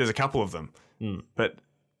there's a couple of them. But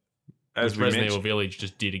as we Resident mentioned, Evil Village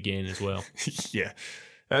just did again as well. yeah.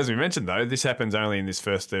 As we mentioned though, this happens only in this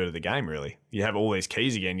first third of the game. Really, you have all these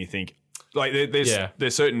keys again. You think like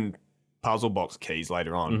there's certain puzzle box keys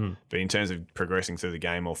later on, but in terms of progressing through the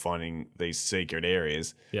game or finding these secret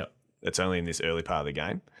areas, that's only in this early part of the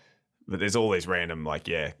game. But there's all these random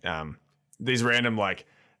these random I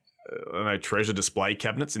don't know, treasure display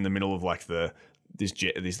cabinets in the middle of like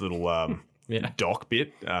this little dock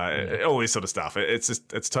bit, all this sort of stuff.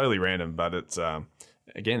 It's totally random, but it's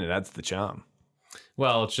again, it adds the charm.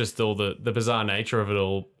 Well, it's just all the bizarre nature of it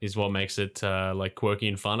all is what makes it like quirky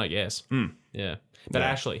and fun, I guess. Yeah. But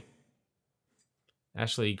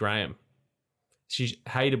Ashley Graham, she's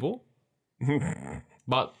hateable,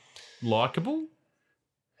 but likable.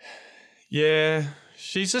 Yeah,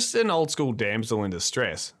 she's just an old school damsel in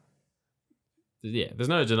distress. Yeah, there's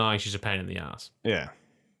no denying she's a pain in the ass. Yeah.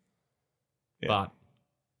 But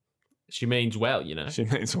she means well, She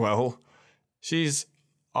means well.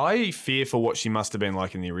 I fear for what she must have been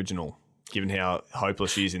like in the original, given how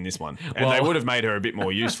hopeless she is in this one. And they would have made her a bit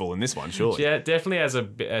more useful in this one, surely. Yeah, definitely has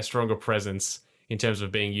a stronger presence in terms of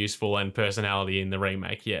being useful and personality in the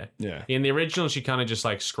remake, yeah. In the original, she kind of just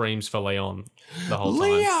like screams for Leon the whole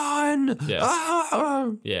time. Leon!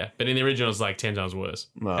 Yeah. Yeah, but in the original, it's like 10 times worse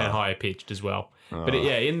and higher pitched as well. But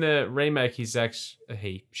in the remake, she's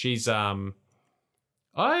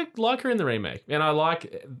I like her in the remake, and I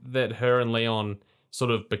like that her and Leon sort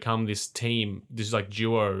of become this team, this like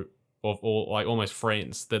duo of all like almost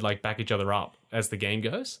friends that like back each other up as the game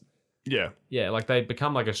goes. Yeah, like they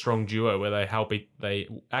become like a strong duo where they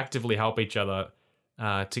actively help each other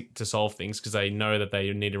to solve things because they know that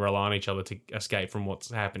they need to rely on each other to escape from what's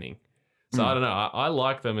happening. So I don't know. I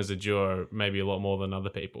like them as a duo maybe a lot more than other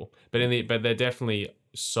people, but they're definitely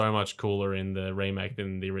so much cooler in the remake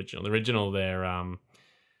than the original. The original, they're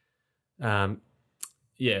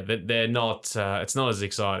they're not. It's not as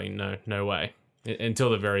exciting. No way. Until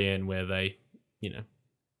the very end, where they,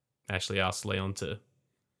 actually ask Leon to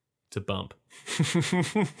bump.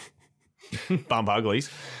 Bump uglies.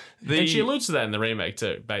 And she alludes to that in the remake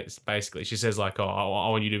too. Basically, she says like, "Oh, I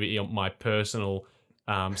want you to be my personal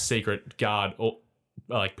secret guard, or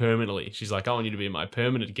like permanently." She's like, "I want you to be my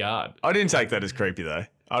permanent guard." I didn't take that as creepy though.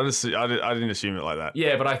 I didn't assume it like that.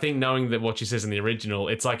 Yeah, but I think knowing that what she says in the original,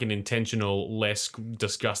 it's like an intentional, less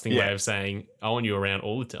disgusting way of saying, "I want you around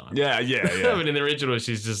all the time." Yeah. But in the original,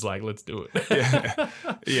 she's just like, "Let's do it."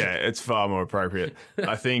 Yeah, it's far more appropriate.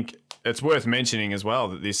 I think it's worth mentioning as well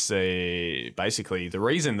that this basically the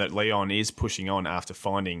reason that Leon is pushing on after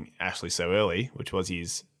finding Ashley so early, which was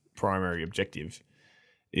his primary objective,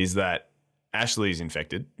 is that Ashley's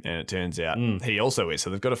infected, and it turns out he also is. So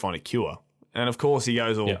they've got to find a cure. And of course, he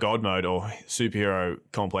goes all God mode or superhero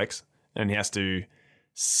complex, and he has to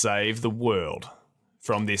save the world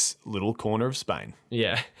from this little corner of Spain.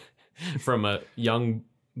 Yeah, from a young,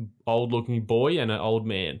 old-looking boy and an old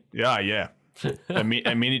man. Yeah. a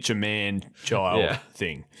miniature man-child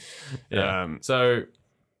thing. Yeah. So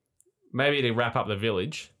maybe to wrap up the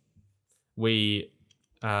village,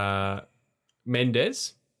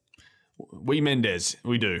 Mendez.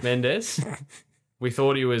 We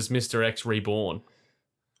thought he was Mr. X reborn.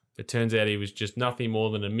 It turns out he was just nothing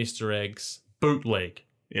more than a Mr. X bootleg.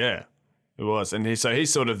 Yeah, it was. And he's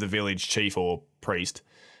sort of the village chief or priest.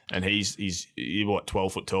 And he's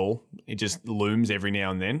 12 foot tall. He just looms every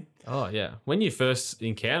now and then. Oh, yeah. When you first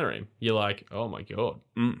encounter him, you're like, oh, my God.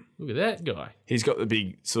 Look at that guy. He's got the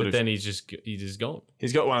big but then he's just gone.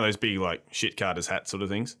 He's got one of those big, like, shit carter's hat sort of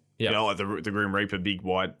things. Yeah, like the Grim Reaper, big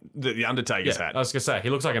wide, the Undertaker's hat. I was gonna say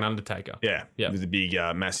he looks like an Undertaker. Yeah, with a big,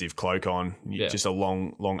 massive cloak on, just a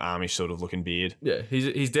long Amish sort of looking beard. Yeah,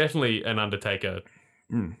 he's definitely an Undertaker.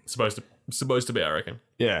 Supposed to be, I reckon.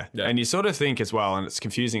 Yeah, and you sort of think as well, and it's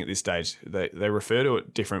confusing at this stage. They refer to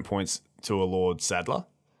at different points to a Lord Sadler,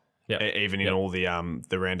 Yep. Even in Yep. all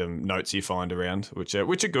the random notes you find around, which are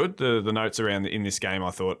good. The notes around in this game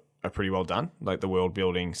I thought are pretty well done, like the world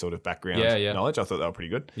building sort of background knowledge. I thought they were pretty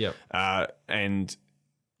good. Yep. And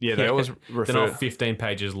yeah, they always refer. They're not 15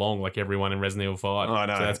 pages long like everyone in Resident Evil 5. I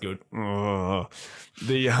know. So that's good. Oh,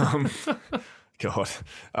 the God,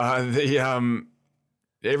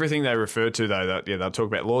 everything they refer to though, they'll talk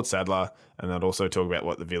about Lord Sadler, and they'll also talk about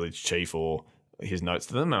what the village chief or his notes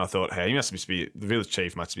to them. And I thought, hey, he must be the village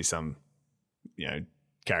chief. Must be some,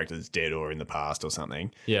 character that's dead or in the past or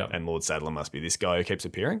something. Yeah. And Lord Sadler must be this guy who keeps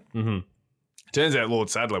appearing. Mm-hmm. Turns out Lord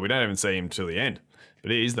Sadler, we don't even see him till the end, but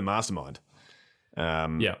he is the mastermind.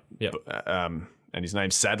 Yeah. And his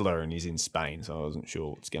name's Sadler, and he's in Spain, so I wasn't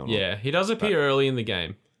sure what's going on. Yeah, he does appear early in the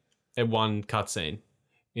game at one cutscene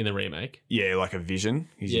in the remake. Yeah, like a vision.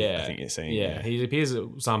 I think you're saying. Yeah, he appears at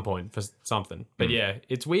some point for something. But yeah,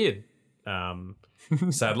 it's weird.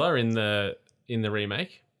 Sadler in the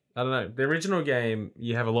remake. I don't know. The original game,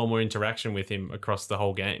 you have a lot more interaction with him across the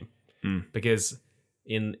whole game. Because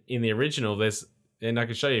in the original, and I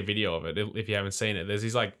can show you a video of it if you haven't seen it. There's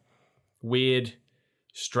these like weird,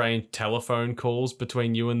 strange telephone calls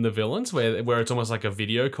between you and the villains where it's almost like a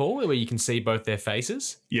video call where you can see both their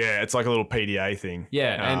faces. Yeah, it's like a little PDA thing.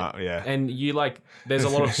 Yeah, and you there's a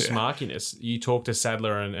lot of smarkiness. You talk to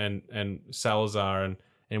Sadler and Salazar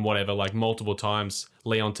and whatever like multiple times,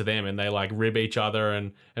 Leon to them, and they like rib each other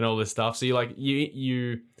and all this stuff. So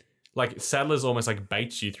you Sadler's almost like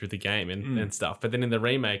baits you through the game and stuff. But then in the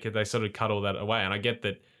remake, they sort of cut all that away, and I get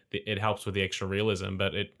that it helps with the extra realism,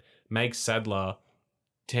 but it makes Sadler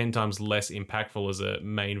 10 times less impactful as a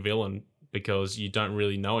main villain because you don't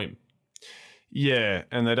really know him. Yeah,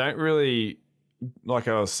 and they don't really, like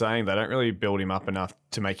I was saying, they don't really build him up enough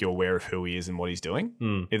to make you aware of who he is and what he's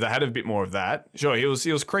doing. If they had a bit more of that, sure, he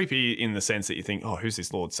was creepy in the sense that you think, oh, who's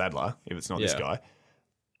this Lord Sadler if it's not this guy?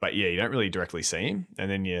 But yeah, you don't really directly see him. And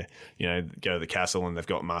then you go to the castle and they've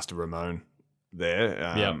got Master Ramon there,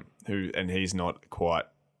 and he's not quite,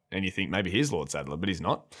 and you think maybe he's Lord Sadler, but he's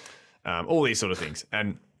not. All these sort of things.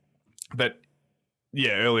 But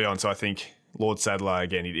yeah, early on, so I think Lord Sadler,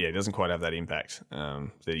 again, he doesn't quite have that impact that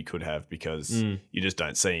he could have because you just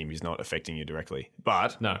don't see him. He's not affecting you directly.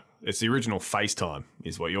 But No. it's the original FaceTime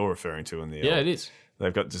is what you're referring to in the Yeah, it is.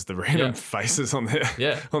 They've got just the random faces on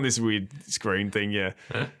there on this weird screen thing,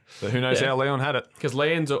 So who knows how Leon had it. Because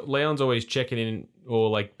Leon's always checking in or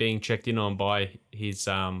like being checked in on by his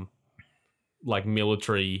like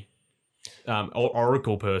military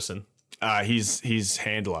oracle person. His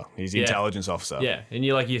handler, his intelligence officer. Yeah, and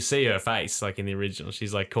you see her face like in the original.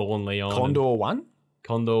 She's like calling Leon. Condor 1?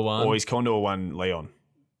 Condor 1. Or is Condor 1 Leon?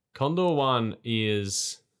 Condor 1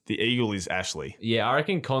 is... The eagle is Ashley. Yeah, I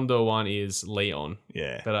reckon Condor 1 is Leon.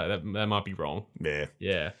 Yeah. But that might be wrong. Yeah.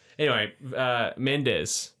 Yeah. Anyway,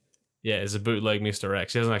 Mendez, is a bootleg Mr.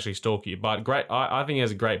 X. He doesn't actually stalk you, but great. I think he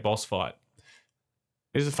has a great boss fight.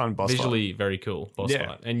 It is a fun boss Visually very cool boss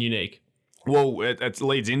fight and unique. Well, it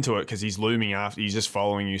leads into it because he's looming after. He's just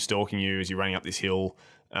following you, stalking you as you're running up this hill,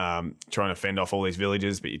 trying to fend off all these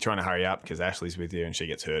villagers. But you're trying to hurry up because Ashley's with you and she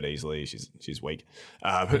gets hurt easily. She's weak.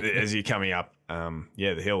 But as you're coming up,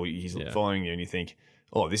 the hill, he's following you, and you think,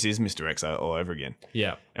 oh, this is Mr. X all over again.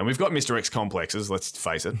 Yeah, and we've got Mr. X complexes. Let's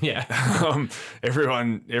face it. Yeah,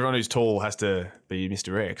 everyone who's tall has to be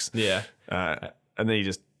Mr. X. Yeah, and then he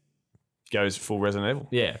just goes full Resident Evil.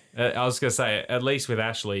 Yeah, I was gonna say at least with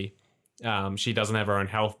Ashley. She doesn't have her own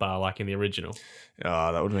health bar like in the original.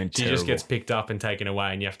 Oh, that would have been terrible. She just gets picked up and taken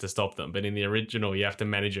away and you have to stop them. But in the original, you have to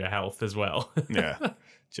manage her health as well. Yeah.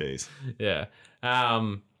 Jeez. Yeah.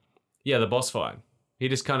 The boss fight. He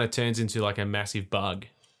just kind of turns into like a massive bug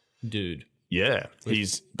dude. Yeah.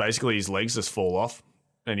 He's basically his legs just fall off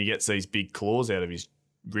and he gets these big claws out of his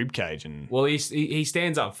rib cage. Well, he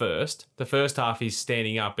stands up first. The first half he's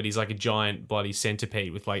standing up, but he's like a giant bloody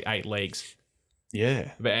centipede with like 8 legs.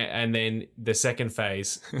 Yeah, and then the second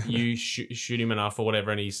phase, you shoot him enough or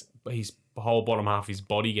whatever, and his whole bottom half of his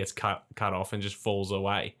body gets cut off and just falls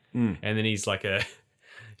away. And then he's like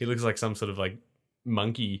he looks like some sort of like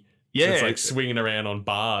monkey. Yeah, that's like swinging around on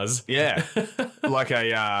bars. Yeah, like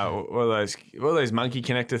a what are those monkey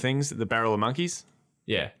connector things? The barrel of monkeys.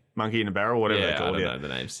 Yeah, monkey in a barrel, whatever they're called. I don't know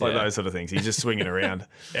the names. Like those sort of things. He's just swinging around,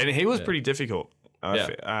 and he was pretty difficult.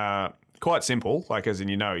 Quite simple, like as in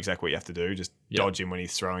exactly what you have to do. Just dodge him when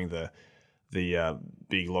he's throwing the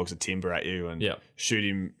big logs of timber at you, and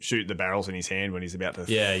shoot the barrels in his hand when he's about to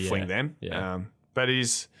fling them. Yeah. But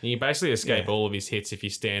you basically escape all of his hits if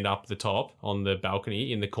you stand up the top on the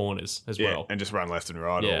balcony in the corners as well, and just run left and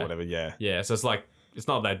right or whatever. Yeah. So it's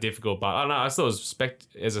not that difficult, but I don't know. I thought it was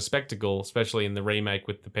as a spectacle, especially in the remake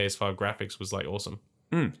with the PS5 graphics, was like awesome.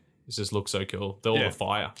 It just looks so cool. All the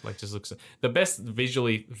fire, like, just looks. The best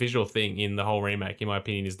visual thing in the whole remake, in my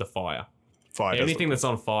opinion, is the fire. Anything that's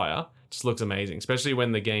on fire just looks amazing, especially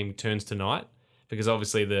when the game turns to night. Because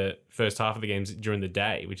obviously the first half of the game's during the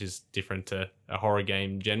day, which is different to a horror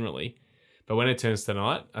game generally. But when it turns to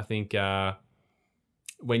night, I think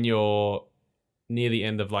when you're near the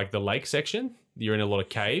end of like the lake section, you're in a lot of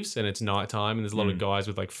caves and it's nighttime and there's a lot of guys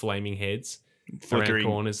with like flaming heads around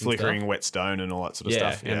corners and flickering stuff. wet stone and all that sort of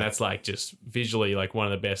stuff. Yeah, and that's like just visually like one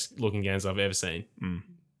of the best looking games I've ever seen.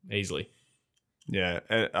 Easily. Yeah,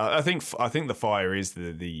 I think the fire is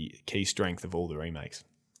the key strength of all the remakes.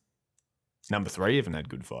 Number 3 even had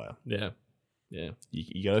good fire. Yeah.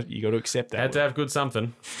 You got to accept that. Had to have good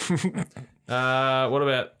something. What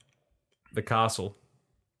about the castle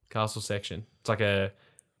section? It's like a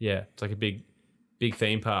big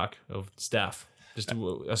theme park of stuff. Just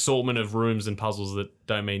an assortment of rooms and puzzles that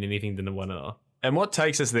don't mean anything to one another. And what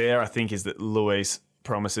takes us there, I think, is that Luis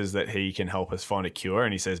promises that he can help us find a cure,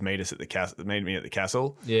 and he says, "Meet us at the castle. Meet me at the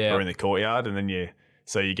castle, or in the courtyard." And then you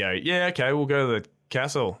go, "Yeah, okay, we'll go to the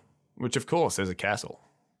castle." Which, of course, there's a castle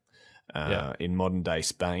in modern day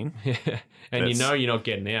Spain. And you know you're not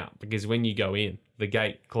getting out because when you go in, the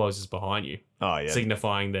gate closes behind you. Oh yeah,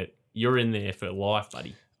 signifying that you're in there for life,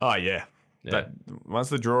 buddy. Oh yeah. That once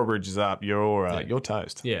the drawbridge is up, you're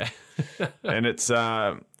toast. Yeah. And it's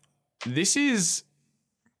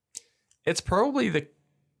it's probably the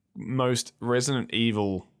most Resident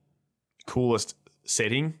Evil coolest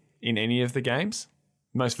setting in any of the games.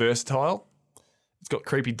 Most versatile. It's got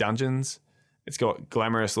creepy dungeons. It's got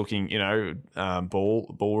glamorous looking,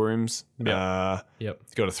 ballrooms. Yep.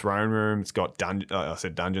 It's got a throne room. It's got I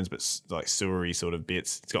said dungeons, but like sewery sort of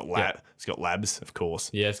bits. It's got It's got labs, of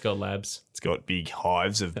course. Yeah, it's got labs. It's got big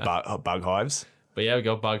hives of bug hives. But yeah, we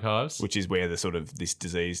got bug hives, which is where the sort of this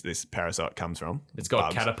disease, this parasite comes from. It's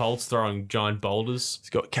got catapults throwing giant boulders.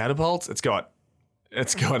 It's got catapults. It's got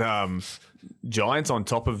giants on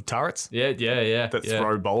top of turrets. Yeah. That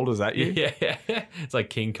throw boulders at you. Yeah. It's like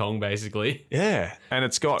King Kong, basically. Yeah. And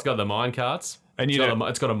it's got the mine carts. And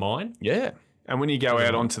it's got a mine. Yeah. And when you go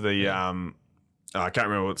out onto the I can't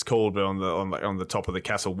remember what it's called, but on the top of the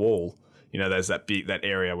castle wall, there's that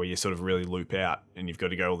area where you sort of really loop out, and you've got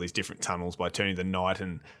to go all these different tunnels by turning the night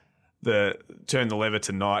and turn the lever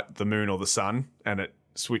to night, the moon or the sun, and it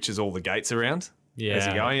switches all the gates around. Yeah, as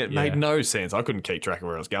you're going. It made no sense. I couldn't keep track of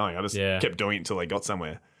where I was going. I just kept doing it until they got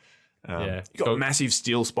somewhere. You've got massive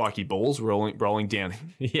steel spiky balls rolling down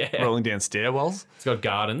stairwells. It's got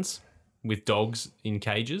gardens with dogs in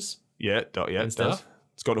cages. And stuff.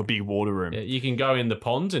 It's got a big water room. Yeah, you can go in the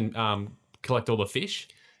pond and collect all the fish.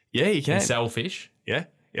 Yeah, you can. And sell fish. Yeah.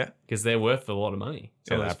 Because they're worth a lot of money.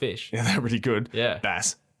 Some of those fish. Yeah, they're pretty good. Yeah.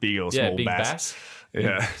 Bass. Big or small big bass.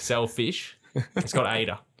 Yeah. Sell fish. It's got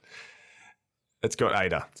Ada.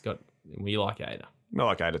 We like Ada. I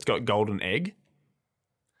like Ada. It's got golden egg.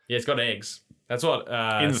 Yeah, it's got eggs. That's what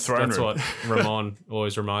in the throne room. What Ramon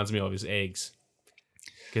always reminds me of is eggs.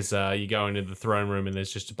 Because you go into the throne room and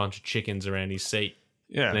there's just a bunch of chickens around his seat.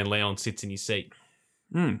 Yeah. And then Leon sits in his seat.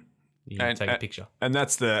 You can take a picture. And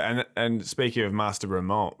that's and speaking of Master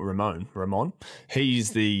Ramon, he's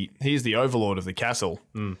the overlord of the castle.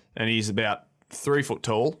 And he's about 3 foot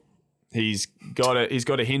tall. He's got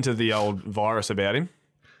a hint of the old virus about him.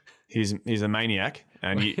 He's a maniac,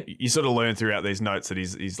 and you sort of learn throughout these notes that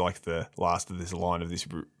he's like the last of this line of this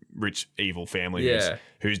rich evil family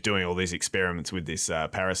who's doing all these experiments with this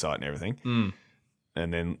parasite and everything.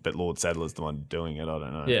 But Lord Sadler's the one doing it. I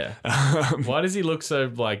don't know. Yeah. Why does he look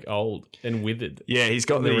so like old and withered? Yeah, he's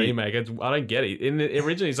got the remake. I don't get it.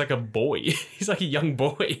 Originally, he's like a boy. He's like a young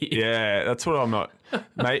boy. Yeah, that's what I'm not.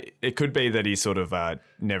 Mate, it could be that he's sort of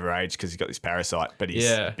never aged because he's got this parasite, but he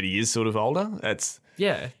is sort of older.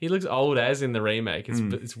 He looks old as in the remake.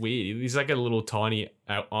 It's weird. He's like a little tiny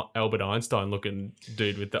Albert Einstein looking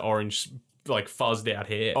dude with the orange, like fuzzed out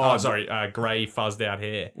hair. Grey fuzzed out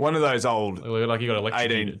hair. One of those old, like you got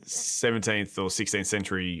electrocuted. 17th or 16th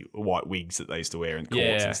century white wigs that they used to wear in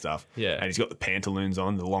courts and stuff. Yeah, and he's got the pantaloons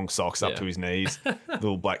on, the long socks up to his knees,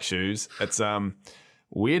 little black shoes. It's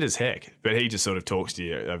weird as heck. But he just sort of talks to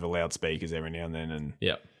you over loudspeakers every now and then,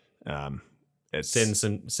 and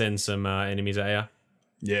send some enemies at you.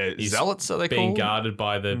 Yeah, he's zealots are they being called? Guarded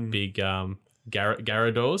by the big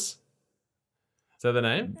Garradors. Is that the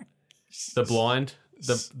name? The blind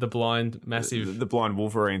massive... The blind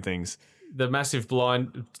Wolverine things. The massive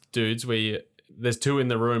blind dudes where there's 2 in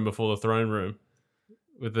the room before the throne room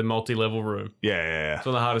with the multi-level room. Yeah. It's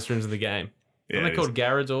one of the hardest rooms in the game. Aren't they called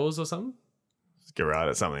Garradors or something?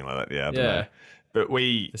 Garada, something like that. Yeah, I don't know. But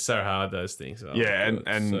It's so hard, those things.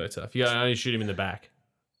 And so tough. You gotta only shoot him in the back.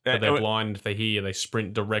 But they're blind. If they hear you, they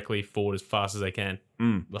sprint directly forward as fast as they can.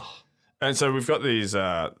 And so we've got these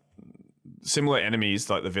similar enemies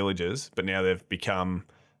like the villagers, but now they've become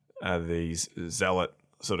these zealot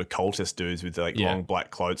sort of cultist dudes with like long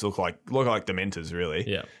black cloaks, look like Dementors really.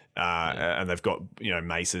 Yeah. And they've got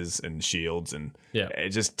maces and shields and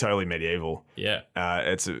it's just totally medieval. Yeah.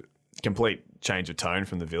 It's a complete change of tone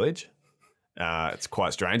from the village. It's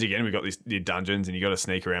quite strange. Again, we've got these dungeons, and you got to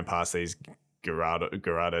sneak around past these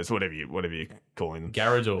Garados, whatever you calling them.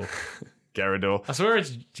 Garrador. I swear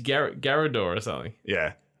it's Garrador or something.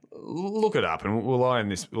 Yeah. Look it up, and we'll iron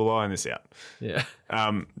this out. Yeah.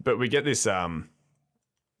 But we get this.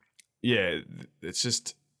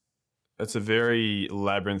 It's a very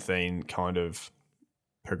labyrinthine kind of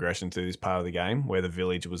progression through this part of the game, where the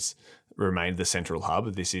village remained the central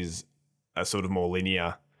hub. This is a sort of more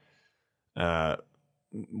linear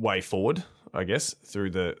way forward, I guess,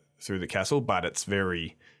 through the castle, but it's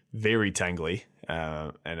very, very tangly,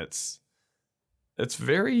 and it's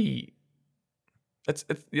very. It's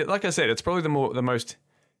like I said, it's probably the most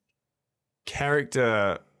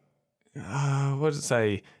character. What does it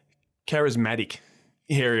say? Charismatic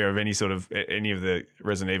area of any of the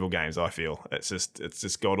Resident Evil games. I feel it's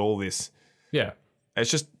just got all this. Yeah,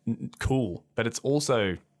 it's just cool, but it's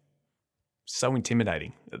also so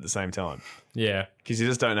intimidating at the same time. Yeah, because you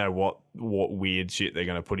just don't know what weird shit they're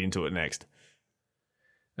going to put into it next.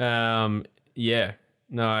 Yeah,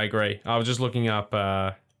 no, I agree. I was just looking up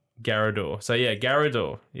Garrador. So yeah,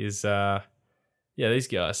 Garrador is these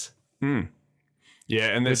guys.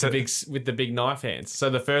 Yeah, and with the big knife hands. So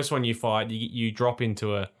the first one you fight, you drop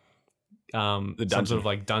into a some sort of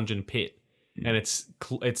like dungeon pit, and it's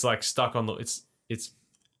like stuck on it's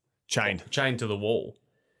chained to the wall,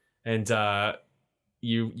 and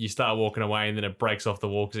you start walking away, and then it breaks off the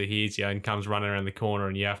wall because it hears you and comes running around the corner,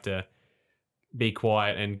 and you have to be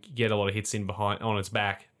quiet and get a lot of hits in on its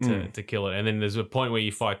back to kill it. And then there's a point where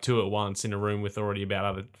you fight two at once in a room with already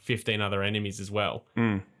about 15 other enemies as well.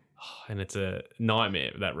 And it's a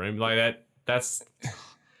nightmare, that room. Like that's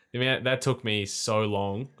I mean, that took me so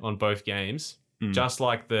long on both games. Just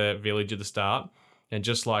like the village at the start, and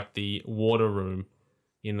just like the water room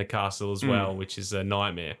in the castle as well, which is a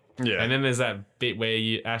nightmare. Yeah. And then there's that bit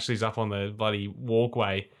where Ashley's up on the bloody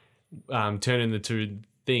walkway, turning the two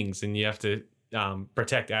things, and you have to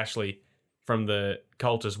protect Ashley from the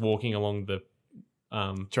cultists walking along the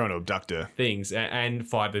trying to abduct her things, and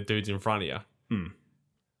fight the dudes in front of you.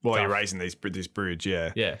 While you're raising this bridge,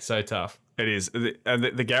 yeah. Yeah, so tough. It is. And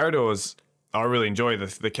the Garradors, I really enjoy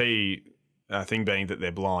the key thing being that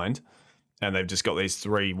they're blind, and they've just got these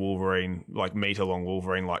 3 Wolverine, like meter-long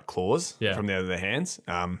Wolverine-like claws from their hands.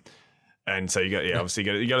 And so you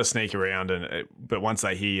got to sneak around, but once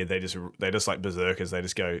they hear, they're just like berserkers. They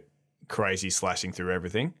just go crazy, slashing through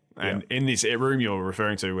everything. And in this room you're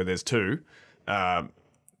referring to, where there's 2,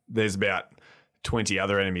 there's about 20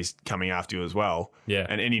 other enemies coming after you as well. Yeah.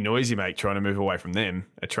 And any noise you make trying to move away from them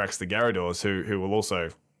attracts the Garradors, who will also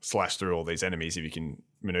slash through all these enemies if you can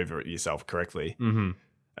maneuver it yourself correctly. Mm-hmm.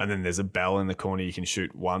 And then there's a bell in the corner you can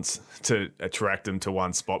shoot once to attract them to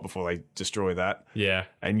one spot before they destroy that. Yeah.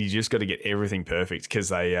 And you just got to get everything perfect, because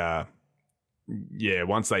they,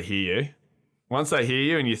 once they hear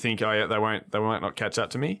you and you think, oh yeah, they won't not catch up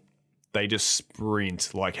to me, they just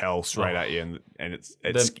sprint like hell straight at you, and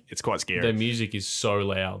it's quite scary. The music is so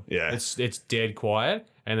loud. Yeah, it's dead quiet,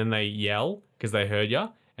 and then they yell because they heard you,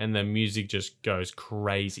 and the music just goes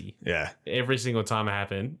crazy. Yeah, every single time it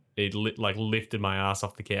happened, it lifted my ass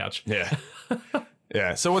off the couch. Yeah,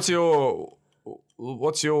 yeah. So what's your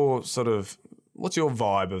vibe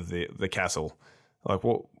of the castle? Like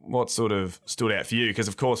what sort of stood out for you? Because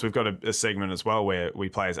of course we've got a segment as well where we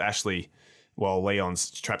play as Ashley, while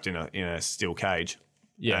Leon's trapped in a steel cage.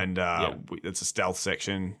 Yeah. And it's a stealth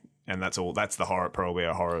section, and that's all. That's the horror, probably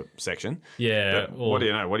a horror section. Yeah. But what do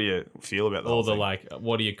you know? What do you feel about the whole thing? Like,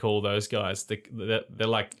 what do you call those guys? They're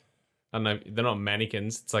like, I don't know, they're not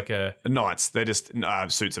mannequins. It's like knights. They're just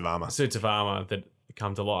suits of armor. Suits of armor that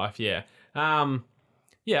come to life. Yeah.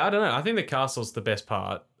 Yeah, I don't know. I think the castle's the best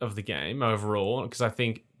part of the game overall, because I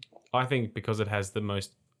think because it has the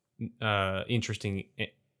most interesting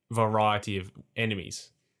variety of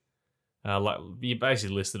enemies. Like you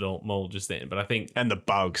basically listed them all just then, but I think... And the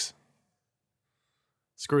bugs.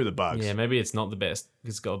 Screw the bugs. Yeah, maybe it's not the best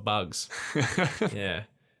because it's got bugs. Yeah.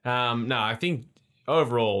 No, I think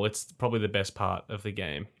overall it's probably the best part of the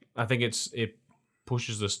game. I think it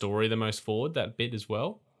pushes the story the most forward, that bit as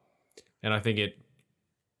well. And I think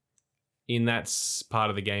in that part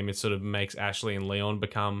of the game, it sort of makes Ashley and Leon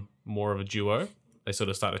become more of a duo. They sort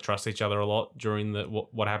of start to trust each other a lot during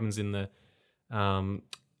what happens in the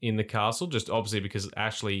in the castle, just obviously because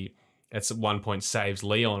Ashley at one point saves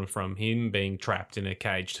Leon from him being trapped in a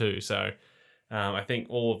cage too. So I think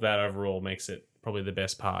all of that overall makes it probably the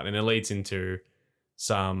best part. And it leads into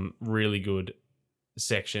some really good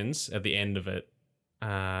sections at the end of it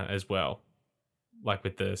as well, like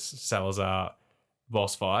with the Salazar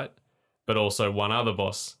boss fight, but also one other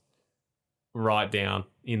boss right down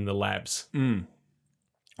in the labs.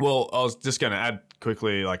 Well, I was just going to add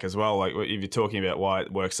quickly, like as well, like if you're talking about why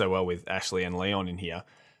it works so well with Ashley and Leon in here,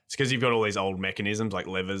 it's because you've got all these old mechanisms like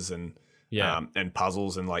levers and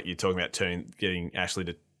puzzles, and like you're talking about getting Ashley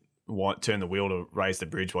to turn the wheel to raise the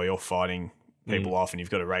bridge while you're fighting people off, and you've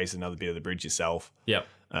got to raise another bit of the bridge yourself.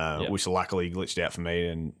 Which luckily glitched out for me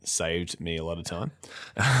and saved me a lot of time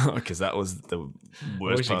because that was the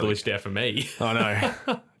worst. I wish it glitched out for me. I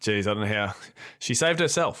know. Jeez, I don't know how she saved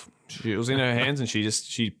herself. It was in her hands and she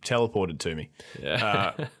teleported to me.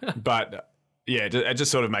 Yeah. But yeah, it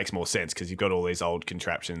just sort of makes more sense because you've got all these old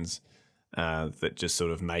contraptions that just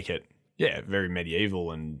sort of make it, very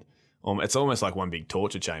medieval, and it's almost like one big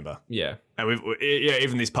torture chamber. Yeah. And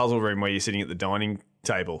even this puzzle room where you're sitting at the dining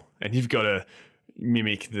table and you've got to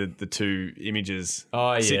mimic the two images.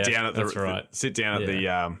 Oh, yeah. Sit down at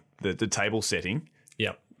the the table setting.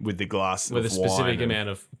 Yep. With the glass with of a specific wine amount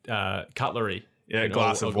of cutlery. Yeah, a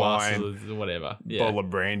glass of wine, or whatever. Yeah. Bottle of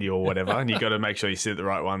brandy or whatever. And you got to make sure you sit at the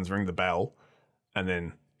right ones, ring the bell, and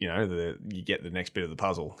then, you get the next bit of the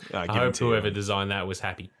puzzle. I hope whoever designed that was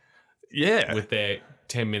happy. Yeah. With their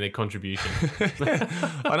 10-minute contribution.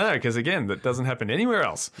 I know, because again, that doesn't happen anywhere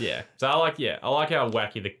else. Yeah. So I like how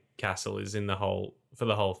wacky the castle is for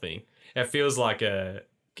the whole thing. It feels like a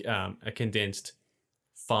condensed,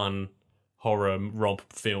 fun horror romp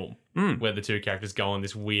film where the two characters go on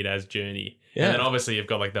this weird ass journey. Yeah. And then obviously you've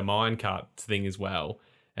got like the minecart thing as well.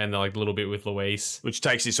 And like a little bit with Luis. Which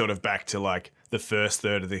takes you sort of back to like the first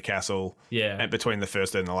third of the castle. Yeah. And between the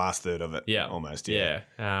first third and the last third of it. Yeah. Almost. Yeah.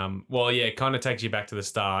 It kind of takes you back to the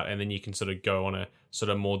start, and then you can sort of go on a sort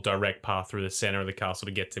of more direct path through the center of the castle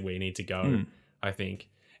to get to where you need to go, I think.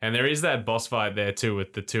 And there is that boss fight there too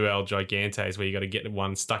with the two El Gigantes where you got to get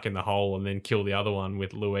one stuck in the hole and then kill the other one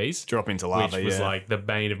with Luis. Drop into lava, which was like the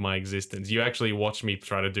bane of my existence. You actually watched me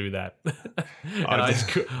try to do that.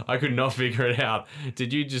 I could not figure it out.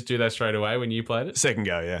 Did you just do that straight away when you played it? Second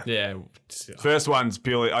go, yeah. Yeah. First one's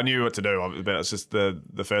purely, I knew what to do, but it's just the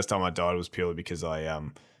first time I died was purely because I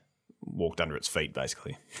walked under its feet,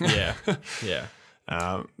 basically. Yeah. Yeah.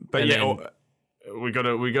 But we've got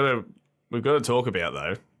to talk about,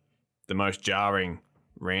 though, the most jarring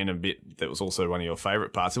random bit that was also one of your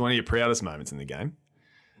favourite parts and one of your proudest moments in the game.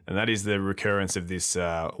 And that is the recurrence of this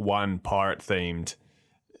one pirate-themed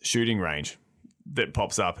shooting range that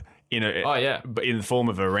pops up in the form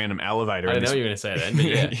of a random elevator. I didn't know you were going to say that, but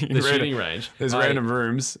yeah, the shooting range. There's random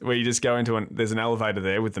rooms where you just go into there's an elevator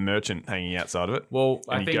there with the merchant hanging outside of it. Well,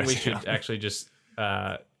 I think we should actually just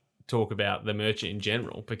talk about the merchant in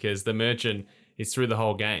general, because the merchant is through the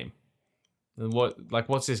whole game. And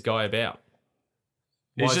what's this guy about?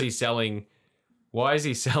 Why is he selling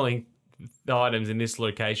the items in this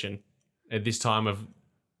location at this time of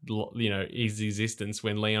his existence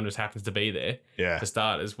when Leon just happens to be there? Yeah. For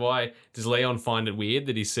starters, why does Leon find it weird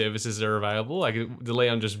that his services are available? Like, does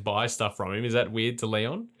Leon just buy stuff from him? Is that weird to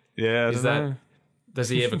Leon? Yeah. I don't know. Does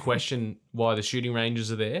he ever question why the shooting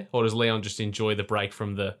ranges are there, or does Leon just enjoy the break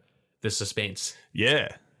from the suspense? Yeah.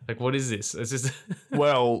 Like, what is this? It's just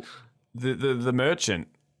well. The merchant,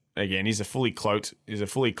 again, he's a fully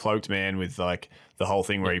cloaked man with like the whole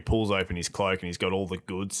thing where he pulls open his cloak and he's got all the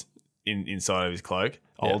goods inside of his cloak,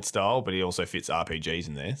 old style, but he also fits RPGs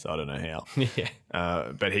in there, so I don't know how.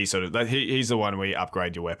 Yeah. But he's the one where you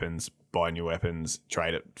upgrade your weapons, buy new weapons,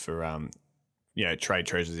 trade it for trade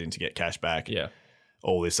treasures in to get cash back. Yeah.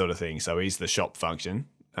 All this sort of thing. So he's the shop function.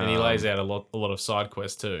 And he lays out a lot of side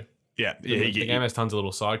quests too. Yeah. The game has tons of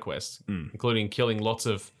little side quests, including killing lots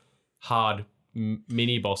of hard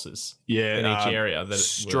mini bosses in each area. That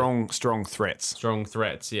strong threats. Strong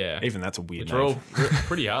threats, yeah. Even that's a weird name. They're all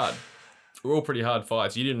pretty hard. They're all pretty hard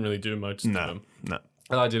fights. You didn't really do most of them. No.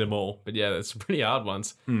 I did them all, but yeah, that's pretty hard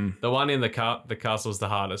ones. The one in the castle is the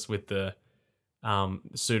hardest with the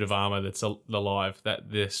suit of armor that's alive. That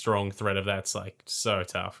the strong threat of that's like so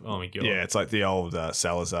tough. Oh my god. Yeah, it's like the old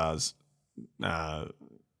Salazar's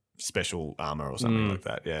special armor or something like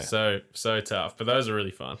that. Yeah. So tough. But those are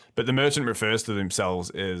really fun. But the merchant refers to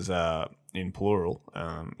themselves as in plural,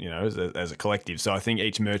 as a collective. So I think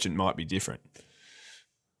each merchant might be different.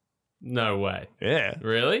 No way. Yeah.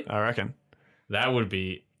 Really? I reckon. That would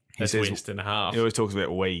be a twist and a half. He always talks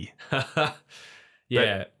about we.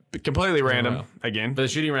 Yeah. But completely random again. But the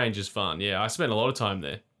shooting range is fun. Yeah. I spent a lot of time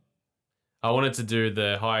there. I wanted to do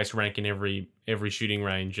the highest rank in every shooting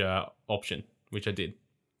range option, which I did.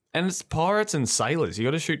 And it's pirates and sailors. You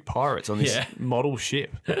got to shoot pirates on this model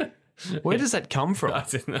ship. Where does that come from? I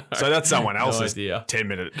don't know. So that's someone else's idea.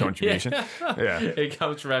 10-minute contribution. Yeah. It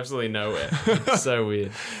comes from absolutely nowhere. It's so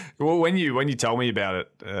weird. Well, when you told me about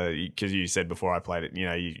it, because you said before I played it,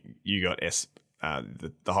 you got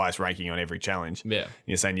the highest ranking on every challenge. Yeah.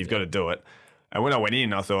 You're saying you've got to do it. And when I went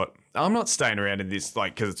in, I thought, I'm not staying around in this,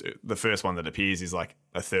 like, because the first one that appears is like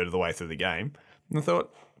a third of the way through the game. And I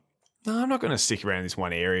thought, no, I'm not going to stick around in this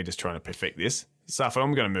one area just trying to perfect this stuff.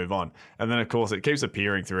 I'm going to move on. And then, of course, it keeps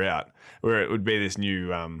appearing throughout, where it would be this new,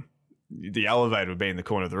 the elevator would be in the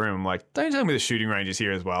corner of the room. I'm like, don't tell me the shooting range is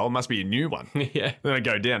here as well. It must be a new one. Yeah. Then I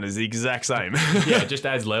go down, it's the exact same. Yeah, it just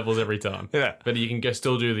adds levels every time. Yeah. But you can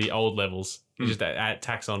still do the old levels. You just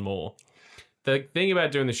tax on more. The thing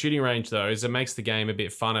about doing the shooting range, though, is it makes the game a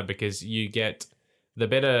bit funner because you get the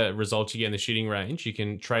better results you get in the shooting range. You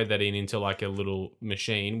can trade that into like a little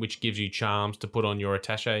machine, which gives you charms to put on your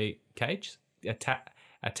attaché case.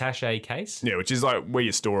 Attaché case. Yeah, which is like where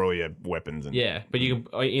you store all your weapons. And yeah, but you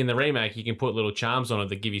can in the remake you can put little charms on it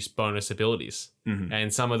that give you bonus abilities,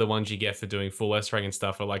 and some of the ones you get for doing full S-rank and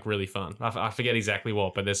stuff are like really fun. I forget exactly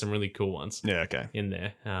what, but there's some really cool ones. Yeah, okay. In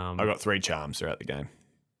there, I got 3 charms throughout the game.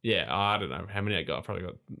 Yeah, I don't know how many I got. I probably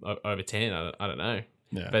got over 10. I don't know.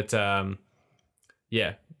 Yeah, but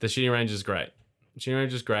yeah, the shooting range is great. Shooting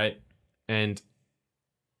range is great, and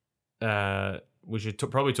we should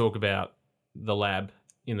probably talk about the lab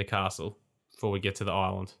in the castle before we get to the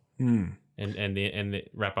island and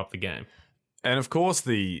wrap up the game. And of course,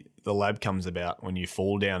 the lab comes about when you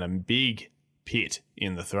fall down a big pit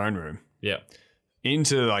in the throne room. Yeah,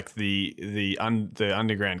 into like the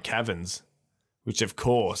underground caverns, which of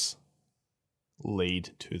course lead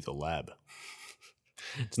to the lab.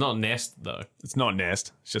 It's not Nest though. It's not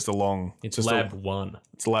Nest. It's just a long. It's just Lab 1.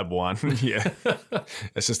 It's Lab 1. Yeah,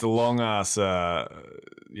 it's just a long ass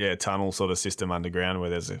tunnel sort of system underground where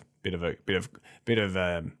there's a bit of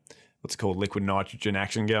what's it called, liquid nitrogen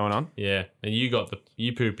action going on. Yeah, and you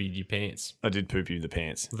pooped your pants. I did poop you the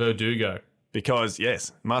pants. Verdugo. Because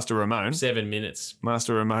yes, Master Ramon. 7 minutes.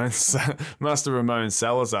 Master Ramon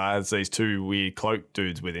Salazar has these 2 weird cloak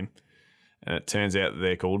dudes with him, and it turns out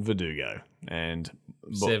they're called Verdugo. And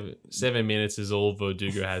 7 minutes is all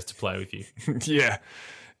Verdugo has to play with you. Yeah.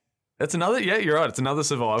 That's another, yeah, you're right. It's another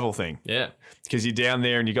survival thing. Yeah. Because you're down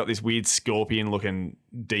there and you got this weird scorpion-looking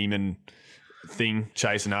demon thing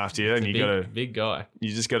chasing after you, and you got to big guy. You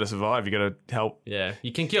just got to survive. You got to help. Yeah,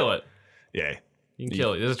 you can kill it. Yeah, you can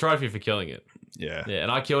kill it. There's a trophy for killing it. Yeah, yeah,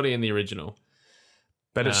 and I killed it in the original.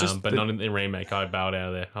 But it's just, not in the remake. I bowed out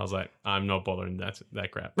of there. I was like, I'm not bothering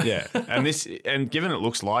that crap. Yeah, and given it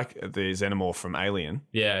looks like the Xenomorph from Alien,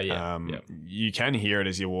 yeah. You can hear it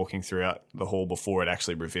as you're walking throughout the hall before it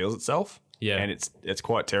actually reveals itself. Yeah, and it's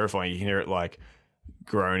quite terrifying. You can hear it like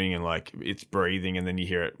groaning and like it's breathing, and then you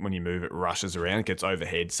hear it when you move. It rushes around, it gets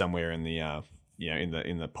overhead somewhere in the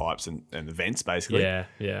in the pipes and the vents basically. Yeah.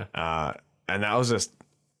 And that was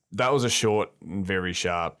a short and very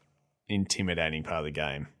sharp, intimidating part of the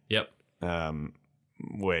game. Yep.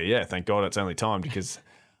 Where thank God it's only timed because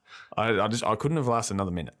I couldn't have lasted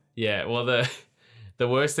another minute. Yeah. Well, the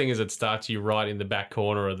worst thing is it starts you right in the back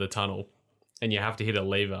corner of the tunnel, and you have to hit a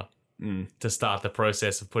lever to start the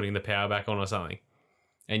process of putting the power back on or something.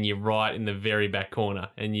 And you're right in the very back corner,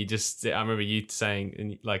 and I remember you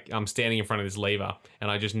saying, like, I'm standing in front of this lever, and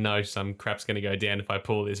I just know some crap's going to go down if I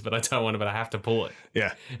pull this, but I don't want to, but I have to pull it.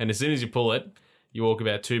 Yeah. And as soon as you pull it, you walk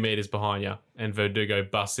about 2 meters behind you, and Verdugo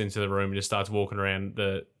busts into the room and just starts walking around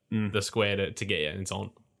the square to get you, and it's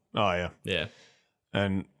on. Oh, yeah. Yeah.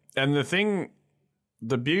 And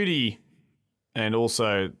the beauty and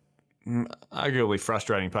also arguably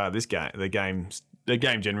frustrating part of this game, the game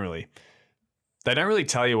generally, they don't really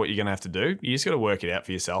tell you what you're going to have to do. You just got to work it out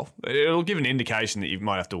for yourself. It'll give an indication that you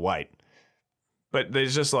might have to wait. But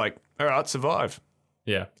there's just like, all right, survive.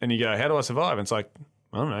 Yeah. And you go, how do I survive? And it's like,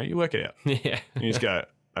 I don't know, you work it out. Yeah. And you just go,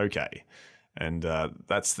 okay. And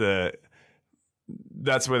that's where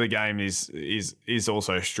the game is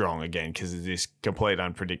also strong again, because of this complete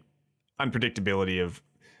unpredictability of,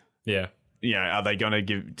 are they going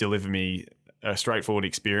to deliver me a straightforward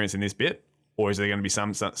experience in this bit? Or is there going to be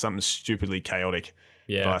something stupidly chaotic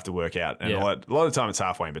that I have to work out? And a lot of the time it's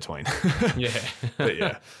halfway in between. Yeah. But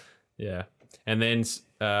yeah. Yeah. And then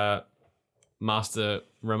Master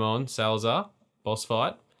Ramon Salazar, boss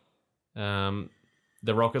fight.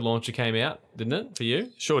 The rocket launcher came out, didn't it, for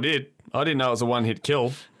you? Sure did. I didn't know it was a one-hit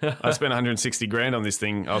kill. I spent 160 grand on this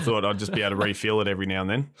thing. I thought I'd just be able to refill it every now and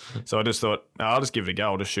then. So I just thought, I'll just give it a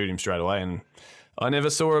go. I'll just shoot him straight away. And I never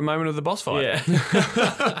saw a moment of the boss fight.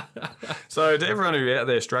 Yeah. So to everyone who's out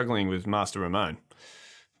there struggling with Master Ramon,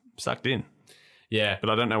 sucked in. Yeah. But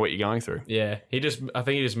I don't know what you're going through. Yeah. I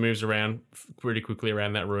think he just moves around pretty quickly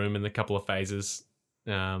around that room in a couple of phases.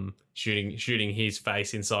 Shooting his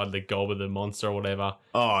face inside the gob of the monster or whatever.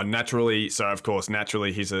 Oh, naturally. So of course,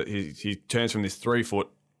 naturally, he turns from this 3 foot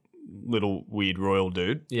little weird royal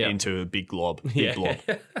dude into a big glob,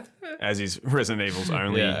 as is Resident Evil's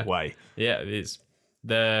only way. Yeah, it is.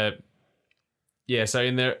 So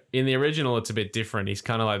in the original, it's a bit different. He's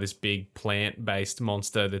kind of like this big plant-based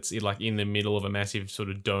monster that's like in the middle of a massive sort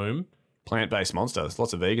of dome. Plant-based monster. There's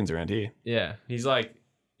lots of vegans around here. Yeah, he's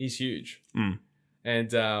huge.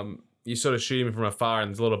 And you sort of shoot him from afar, and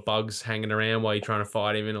there's a lot of bugs hanging around while you're trying to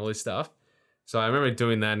fight him and all this stuff. So I remember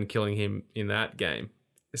doing that and killing him in that game.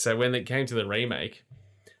 So when it came to the remake,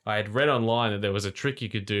 I had read online that there was a trick you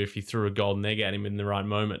could do if you threw a golden egg at him in the right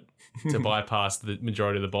moment to bypass the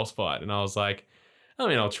majority of the boss fight. And I was like, I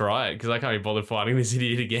mean, I'll try it because I can't be bothered fighting this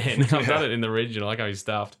idiot again. I've done it in the original. I can't be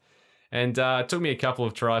stuffed. And it took me a couple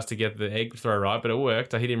of tries to get the egg throw right, but it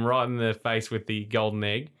worked. I hit him right in the face with the golden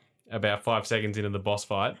egg about 5 seconds into the boss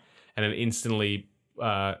fight, and it instantly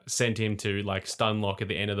sent him to like stun lock at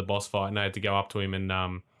the end of the boss fight, and I had to go up to him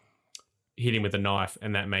and hit him with a knife,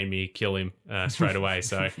 and that made me kill him straight away.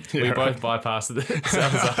 So we both bypassed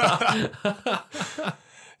it.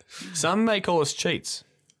 Some may call us cheats,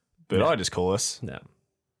 but I just call us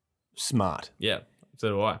smart. Yeah, so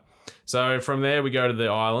do I. So from there, we go to the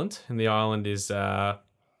island, and the island is, I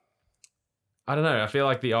don't know, I feel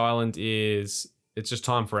like the island is, it's just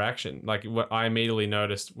time for action. Like what I immediately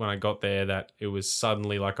noticed when I got there that it was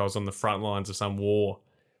suddenly like I was on the front lines of some war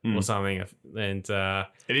or something. And it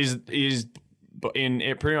is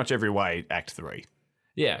in pretty much every way Act 3.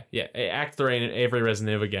 Yeah. Act 3 in every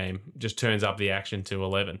Resident Evil game just turns up the action to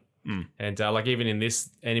 11. And like even in this,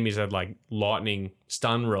 enemies had like lightning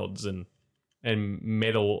stun rods and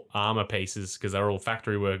metal armor pieces because they're all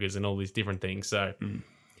factory workers and all these different things. So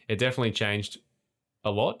it definitely changed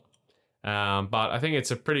a lot. But I think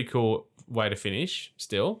it's a pretty cool way to finish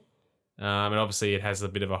still. And obviously it has a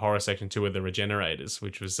bit of a horror section too with the regenerators,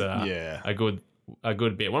 which was a good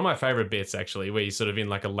bit. One of my favorite bits actually, where you're sort of in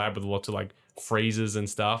like a lab with lots of like freezers and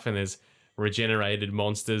stuff, and there's regenerated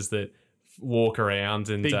monsters that walk around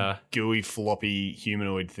and big, gooey, floppy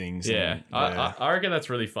humanoid things. Yeah, I reckon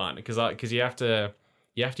that's really fun because you have to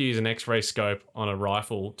use an X-ray scope on a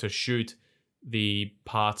rifle to shoot the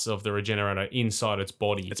parts of the regenerator inside its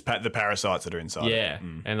body. It's the parasites that are inside. Yeah,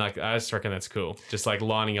 and like I just reckon that's cool. Just like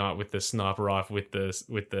lining up with the sniper rifle with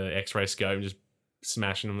the X-ray scope, and just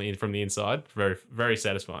smashing them in from the inside. Very, very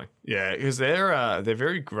satisfying. Yeah, because they're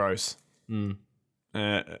very gross. They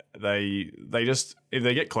just, if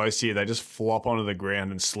they get close to you, they just flop onto the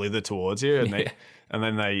ground and slither towards you, and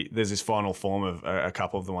then there's this final form of a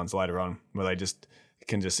couple of the ones later on where they just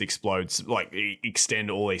can just explode, like extend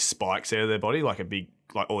all these spikes out of their body like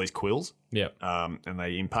all these quills. Yeah. And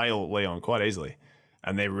they impale Leon quite easily,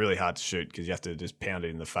 and they're really hard to shoot because you have to just pound it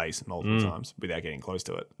in the face multiple times without getting close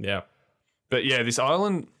to it. Yeah. But yeah, the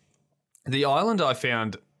island I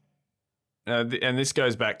found, and this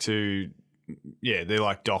goes back to, they're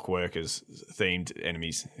like dock workers themed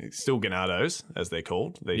enemies, still Ganados as they're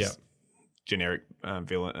called, these generic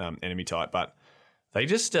villain enemy type, but they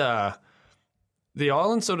just the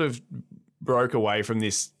island sort of broke away from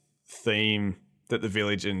this theme that the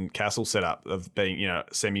village and castle set up of being,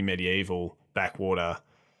 semi-medieval backwater.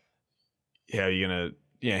 How are you gonna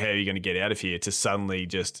get out of here? To suddenly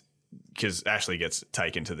just, because Ashley gets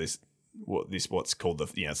taken to what's called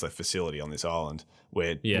it's a facility on this island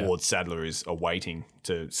where Lord Sadler is awaiting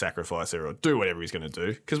to sacrifice her or do whatever he's going to do,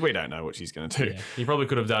 because we don't know what she's going to do. Yeah. He probably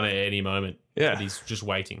could have done it at any moment. Yeah, but he's just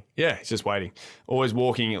waiting. Yeah, he's just waiting. Always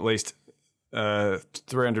walking at least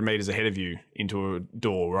 300 meters ahead of you into a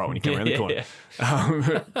door right when you come around the corner.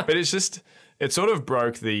 But it sort of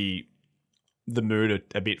broke the mood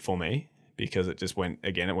a bit for me, because it just went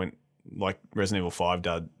like Resident Evil 5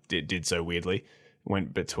 did so weirdly.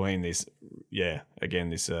 Went between this,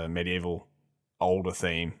 this medieval older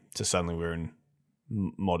theme to suddenly we're in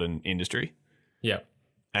modern industry. Yeah.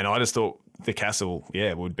 And I just thought the castle,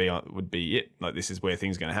 would be it. Like, this is where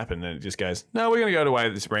things are going to happen. And it just goes, no, we're going to go away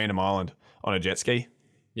to this random island on a jet ski.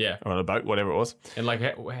 Yeah. Or on a boat, whatever it was. And like,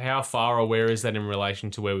 how far or where is that in relation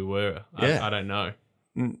to where we were? I don't know.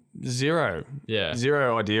 Zero. Yeah.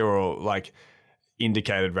 Zero idea or like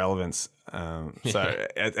indicated relevance. So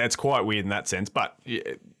it's quite weird in that sense. But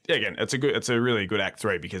again, it's a really good Act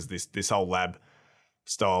 3, because this whole lab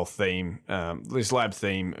style theme, this lab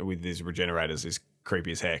theme with these regenerators is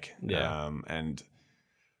creepy as heck. Yeah. And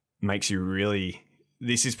makes you really.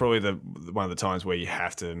 This is probably one of the times where you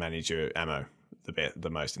have to manage your ammo the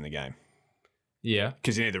most in the game. Yeah.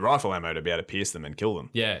 Because you need the rifle ammo to be able to pierce them and kill them.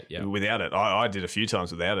 Yeah. Without it, I did a few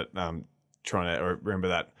times without it. Trying to remember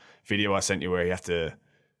that video I sent you where you have to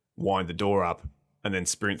wind the door up and then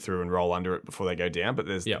sprint through and roll under it before they go down. But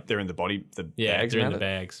they're in the body, the bags. They're in the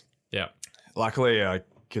bags. Yeah. Luckily, I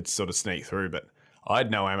could sort of sneak through, but I had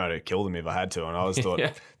no ammo to kill them if I had to. And I was thought,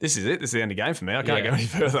 this is it. This is the end of the game for me. I can't go any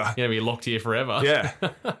further. You're going to be locked here forever.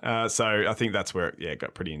 Yeah. So I think that's where it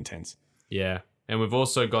got pretty intense. Yeah. And we've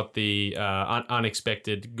also got the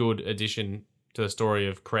unexpected good addition to the story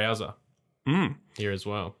of Krauser here as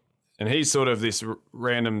well. And he's sort of this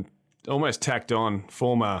random, almost tacked on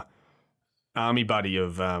former army buddy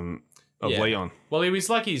of Leon. Well, he was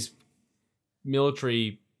like his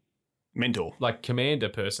military mentor, like commander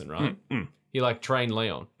person, right? He like trained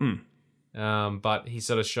Leon, but he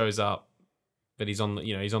sort of shows up, but he's on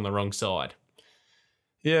the wrong side.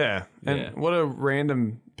 Yeah, and what a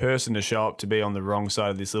random person to show up to be on the wrong side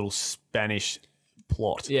of this little Spanish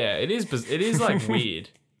plot. Yeah, it is like weird.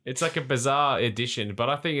 It's like a bizarre addition, but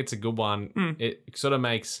I think it's a good one. It sort of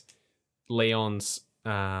makes Leon's,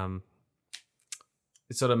 it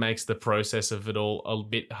sort of makes the process of it all a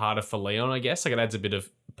bit harder for Leon, I guess. Like it adds a bit of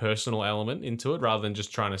personal element into it rather than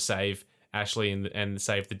just trying to save Ashley and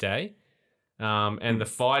save the day. And the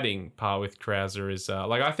fighting part with Krauser is,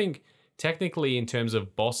 I think technically in terms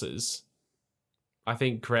of bosses, I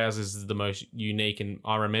think Krauser is the most unique, and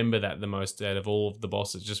I remember that the most out of all of the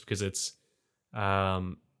bosses just because it's a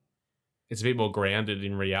bit more grounded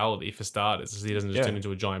in reality for starters. He doesn't just turn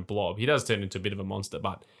into a giant blob. He does turn into a bit of a monster,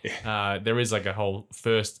 but there is like a whole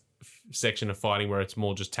first section of fighting where it's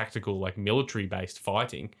more just tactical, like military-based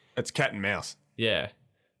fighting. It's cat and mouse. Yeah.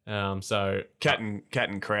 So cat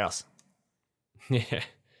and Kraus. Yeah.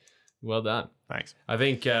 Well done. Thanks. I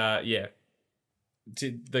think the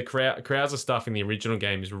Krauser stuff in the original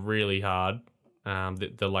game is really hard.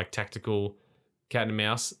 The like tactical cat and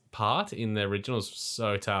mouse part in the original is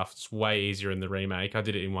so tough. It's way easier in the remake. I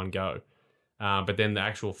did it in one go. But then the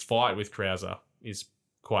actual fight with Krauser is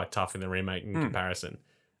quite tough in the remake in comparison.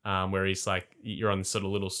 Where he's like, you're on this sort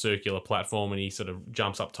of little circular platform and he sort of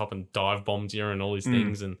jumps up top and dive bombs you and all these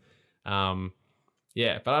things. And but I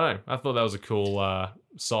don't know. I thought that was a cool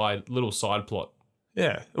little side plot.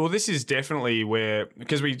 Yeah. Well, this is definitely where,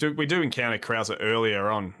 because we do encounter Krauser earlier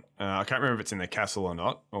on. I can't remember if it's in the castle or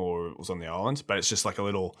not, or it was on the island, but it's just like a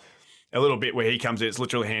little bit where he comes in. It's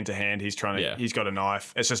literally hand to hand. He's he's got a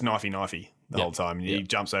knife. It's just knifey the whole time. And he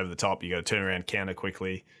jumps over the top. You got to turn around, counter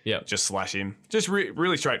quickly. Yeah. Just slash him. Just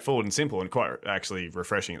really straightforward and simple and quite actually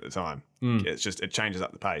refreshing at the time. It's just, it changes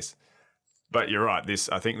up the pace. But you're right.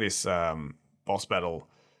 I think this boss battle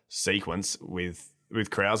sequence with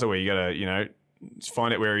Krauser where you got to,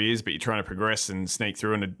 find out where he is, but you're trying to progress and sneak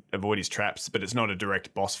through and avoid his traps, but it's not a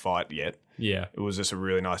direct boss fight yet. Yeah. It was just a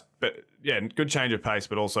really nice, but good change of pace,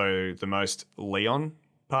 but also the most Leon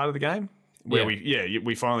part of the game where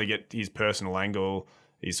we finally get his personal angle.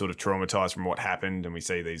 He's sort of traumatized from what happened, and we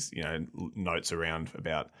see these, notes around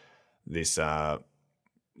about this, how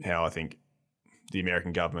I think the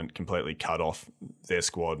American government completely cut off their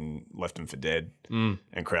squad and left them for dead. And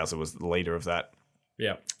Krauser was the leader of that.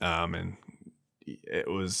 Yeah. And it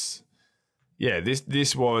was,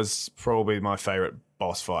 this was probably my favorite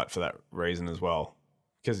boss fight for that reason as well.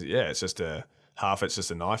 Because, it's just it's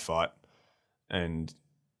just a knife fight. And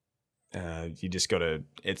you just got to,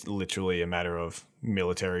 it's literally a matter of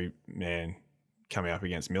military man coming up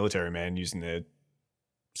against military man using their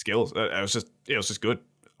skills. It was just good.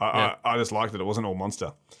 I just liked that it wasn't all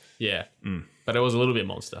monster. Yeah. But it was a little bit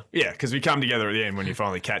monster. Yeah, because we come together at the end when you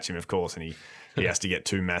finally catch him, of course, and he has to get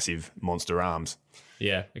two massive monster arms.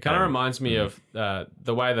 Yeah, it kind of reminds me of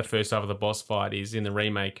the way the first half of the boss fight is in the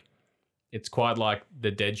remake. It's quite like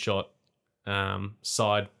the Deadshot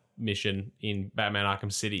side mission in Batman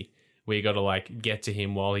Arkham City, where you got to get to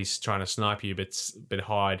him while he's trying to snipe you, but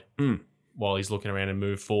hide while he's looking around and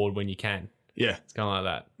move forward when you can. Yeah, it's kind of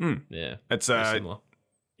like that. Yeah, it's similar.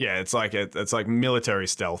 Yeah, it's like military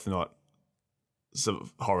stealth, not sort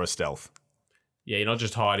of horror stealth. Yeah, you're not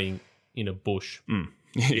just hiding in a bush.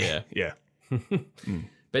 Yeah.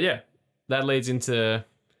 But that leads into,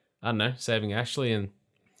 I don't know, saving Ashley and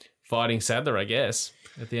fighting Sadler, I guess,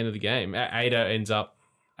 at the end of the game. Ada ends up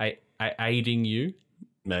aiding you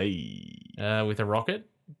with a rocket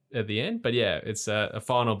at the end. But it's a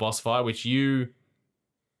final boss fight, which Ada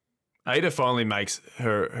finally makes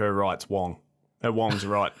her rights Wong. Her Wong's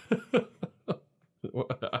right.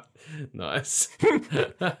 Nice.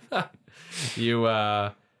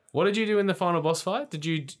 What did you do in the final boss fight? Did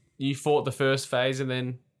you fought the first phase and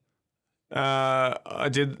then I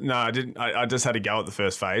did. No, I didn't. I just had a go at the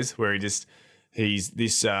first phase where he's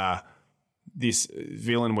this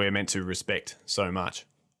villain we're meant to respect so much.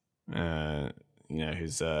 We're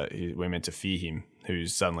meant to fear him,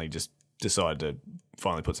 who's suddenly just decided to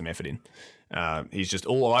finally put some effort in. He's just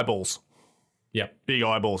all eyeballs. Yep. Big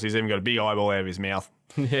eyeballs. He's even got a big eyeball out of his mouth.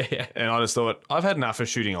 Yeah. And I just thought, I've had enough of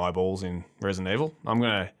shooting eyeballs in Resident Evil. I'm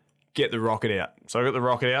going to get the rocket out. So I got the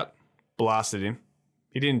rocket out, blasted him.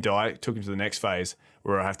 He didn't die. Took him to the next phase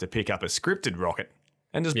where I have to pick up a scripted rocket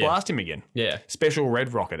and just blast him again. Yeah. Special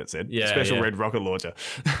red rocket, it said. Yeah. Special red rocket launcher.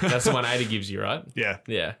 That's the one Ada gives you, right? Yeah.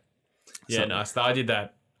 Yeah. Yeah, So- nice. I did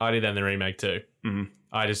that in the remake too. Mm-hmm.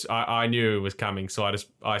 I knew it was coming, so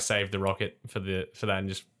I saved the rocket for that and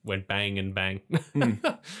just went bang and bang.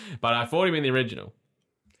 But I fought him in the original,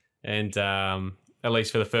 and at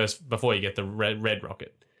least for the first, before you get the red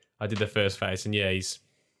rocket, I did the first phase, and yeah,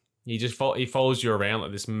 he follows you around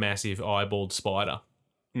like this massive eyeballed spider,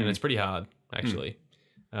 and it's pretty hard actually.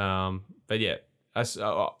 But yeah,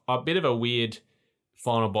 a bit of a weird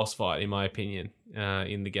final boss fight in my opinion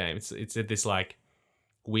in the game. It's at this like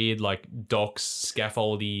weird like docks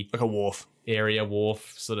scaffoldy Like a wharf.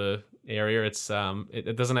 wharf sort of area. It's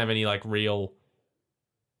it doesn't have any like real.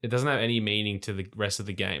 It doesn't have any meaning to the rest of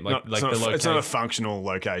the game. Like It's not a functional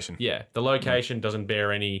location. Yeah, the location doesn't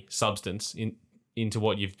bear any substance into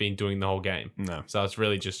what you've been doing the whole game. No. So it's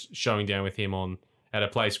really just showing down with him at a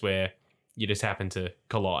place where you just happen to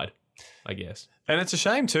collide, I guess. And it's a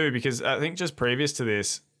shame too, because I think just previous to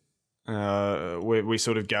this, we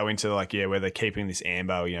sort of go into like, where they're keeping this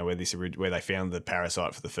amber, where they found the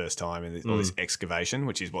parasite for the first time, and all this excavation,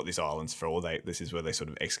 which is what this island's for. This is where they sort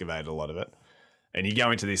of excavated a lot of it. And you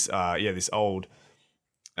go into this, this old,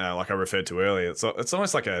 like I referred to earlier. It's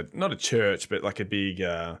almost like not a church, but like a big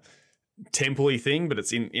temple-y thing, but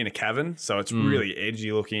it's in a cavern, so it's really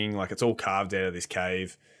edgy looking. Like it's all carved out of this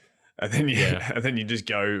cave, and then you just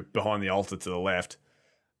go behind the altar to the left,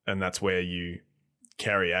 and that's where you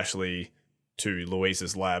carry Ashley to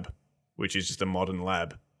Louisa's lab, which is just a modern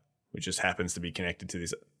lab, which just happens to be connected to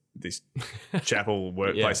this chapel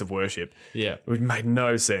place of worship. Yeah. Which made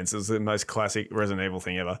no sense. It was the most classic Resident Evil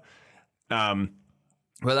thing ever.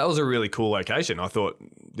 Well, that was a really cool location. I thought,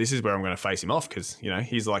 this is where I'm going to face him off because,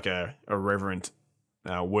 he's like a reverent,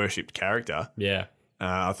 worshipped character. Yeah.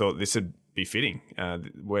 I thought this would be fitting,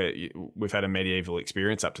 where we've had a medieval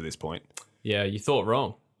experience up to this point. Yeah, you thought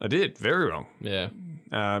wrong. I did. Very wrong. Yeah.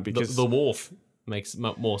 Because the wharf makes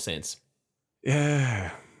more sense.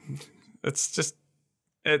 Yeah. It's just...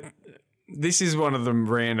 This is one of the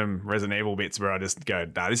random Resident Evil bits where I just go,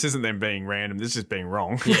 nah, this isn't them being random. This is just being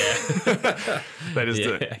wrong. Yeah. They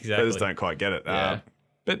just don't quite get it. Yeah.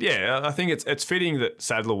 But yeah, I think it's fitting that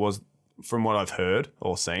Sadler was, from what I've heard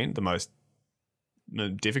or seen, the most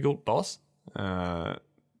difficult boss.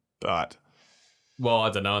 But... Well,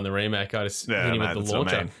 I don't know. In the remake, I just hit him with the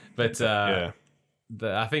launcher.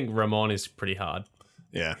 But I think Ramon is pretty hard.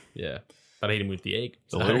 Yeah. Yeah. But I hit him with the egg.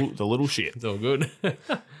 The little shit. It's all good.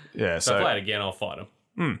 Yeah. So if I play it again, I'll fight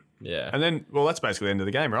him. Yeah. And then, that's basically the end of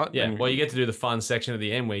the game, right? Yeah. And, well, you get to do the fun section at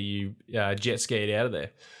the end where you jet skied out of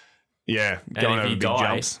there. Yeah. And Going if over you big die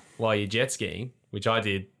jumps. while you're jet skiing, which I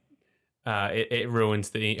did, it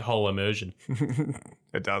ruins the whole immersion.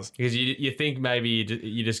 It does. Because you think maybe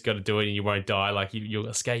you just got to do it and you won't die. Like you'll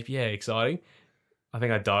escape. Yeah, exciting. I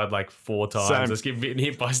think I died like 4 times. Same. Just get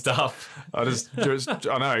hit by stuff. I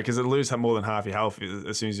know, because it loses more than half your health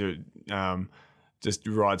as soon as you just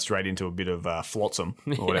ride straight into a bit of flotsam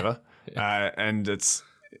or whatever. And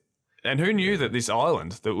who knew that this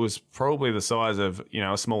island that was probably the size of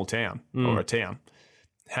a small town or a town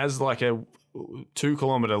has like a 2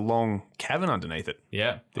 kilometre long cavern underneath it.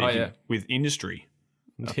 Yeah. With industry,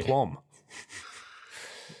 aplomb.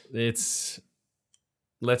 Let's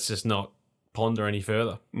just not ponder any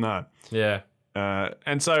further. No. Yeah.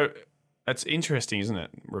 And so it's interesting, isn't it?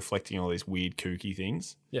 Reflecting all these weird, kooky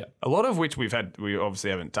things. Yeah. A lot of which we obviously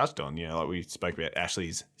haven't touched on. Like we spoke about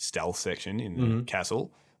Ashley's stealth section in the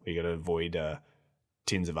castle, where you got to avoid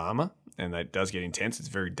tins of armor, and that does get intense. It's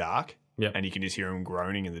very dark. Yeah. And you can just hear them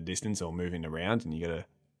groaning in the distance or moving around, and you got to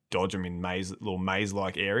dodge them in little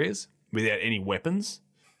maze-like areas without any weapons,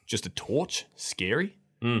 just a torch. Scary.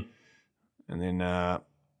 Mm. And then,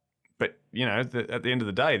 but at the end of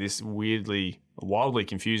the day, this wildly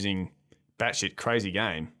confusing, batshit crazy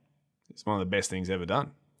game is one of the best things ever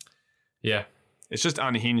done. Yeah. It's just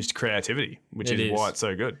unhinged creativity, which is why it's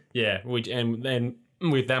so good. Yeah. And then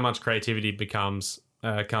with that much creativity comes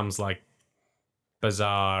like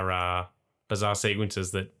bizarre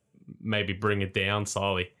sequences that maybe bring it down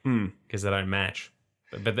slightly because they don't match.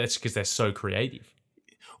 But that's because they're so creative.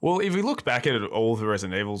 Well, if we look back at all the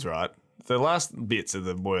Resident Evils, right, the last bits are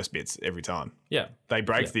the worst bits every time. Yeah. They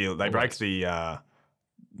ruin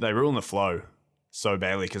the flow so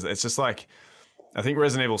badly because it's just like, I think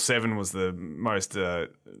Resident Evil 7 was the most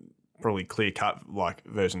probably clear-cut like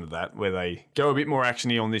version of that, where they go a bit more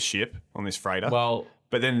actiony on this ship, on this freighter. Well,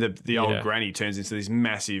 but then the old granny turns into this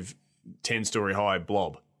massive 10-story high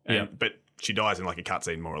blob. But she dies in like a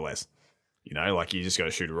cutscene, more or less. You know, like you just got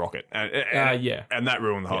to shoot a rocket. And that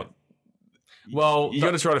ruined the whole... Well, you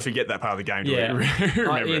got to try to forget that part of the game to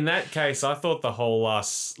remember in that case, I thought the whole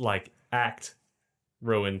last act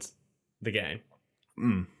ruined the game.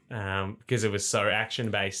 Because it was so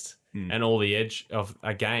action-based and all the edge of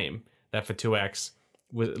a game that for 2 acts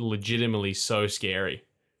was legitimately so scary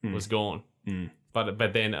was gone.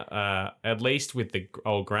 But then at least with the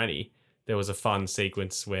old granny, there was a fun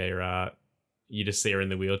sequence where you just see her in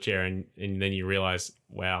the wheelchair and then you realize,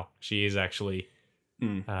 wow, she is actually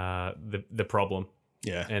the problem.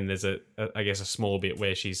 Yeah. And there's I guess a small bit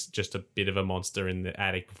where she's just a bit of a monster in the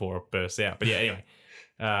attic before it bursts out. But yeah, anyway,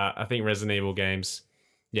 I think Resident Evil games,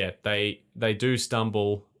 they do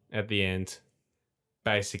stumble at the end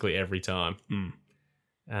basically every time.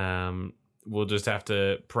 We'll just have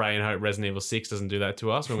to pray and hope Resident Evil 6 doesn't do that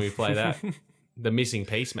to us when we play that. The missing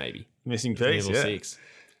piece, maybe. Missing piece, Resident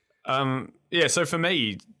Evil 6. So for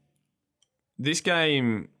me, this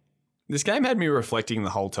game had me reflecting the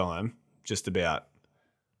whole time just about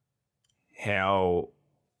how,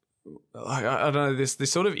 I don't know,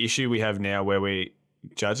 this sort of issue we have now where we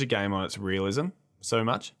judge a game on its realism so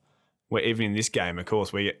much, where even in this game, of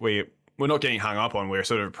course, we're not getting hung up on, we're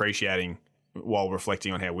sort of appreciating while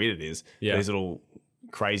reflecting on how weird it is. These little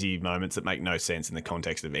crazy moments that make no sense in the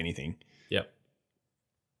context of anything. Yep.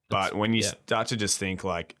 But when you start to just think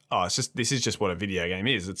like, oh, this is just what a video game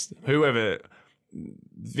is. It's video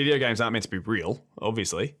games aren't meant to be real,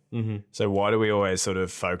 obviously. So why do we always sort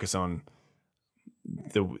of focus on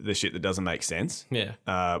the shit that doesn't make sense?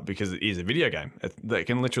 Yeah. Because it is a video game. That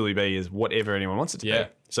can literally be as whatever anyone wants it to be.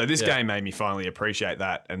 So this game made me finally appreciate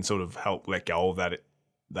that and sort of help let go of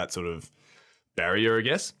that sort of barrier, I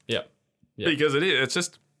guess. Yeah. Because it's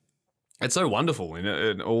so wonderful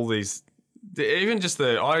in all these, even just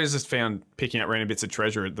I just found picking up random bits of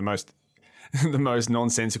treasure at the most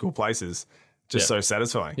nonsensical places just so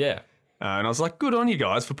satisfying. Yeah. And I was like, good on you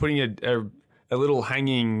guys for putting a little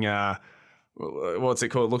hanging, what's it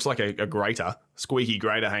called? It looks like a grater, squeaky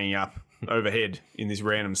grater hanging up overhead in this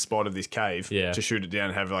random spot of this cave to shoot it down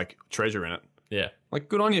and have like treasure in it. Yeah. Like,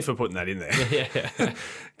 good on you for putting that in there. Yeah.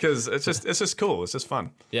 Because it's just cool. It's just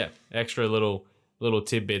fun. Yeah. Extra little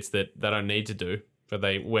tidbits that they don't need to do, but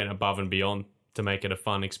they went above and beyond to make it a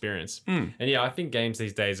fun experience. And I think games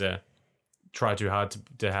these days try too hard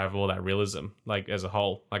to have all that realism, like as a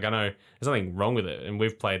whole. Like I know there's nothing wrong with it, and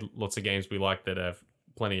we've played lots of games we like that have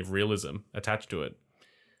plenty of realism attached to it.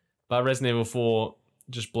 But Resident Evil 4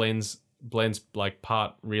 just blends like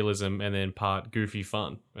part realism and then part goofy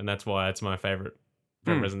fun, and that's why it's my favorite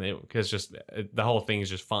Resident Evil, because just the whole thing is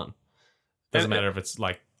just fun. Doesn't matter if it's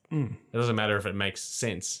like it doesn't matter if it makes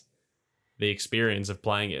sense. The experience of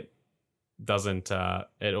playing it doesn't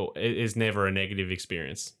it is never a negative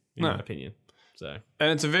experience in my opinion. So,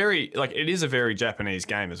 and it's it is a very Japanese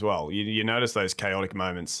game as well. You notice those chaotic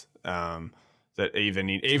moments that even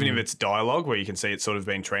if it's dialogue where you can see it's sort of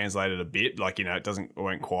been translated a bit, like, you know, it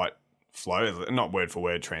won't quite flow, not word for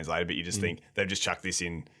word translated, but you just think they've just chucked this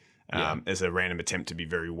in as a random attempt to be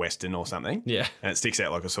very Western or something. Yeah. And it sticks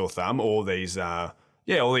out like a sore thumb. All these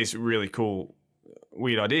really cool,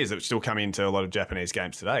 weird ideas that still come into a lot of Japanese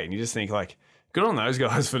games today. And you just think like, good on those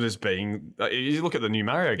guys for just being, you look at the new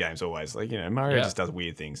Mario games always, like, you know, Mario just does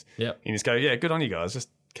weird things. Yeah. And you just go, yeah, good on you guys. Just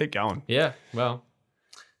keep going. Yeah. Well,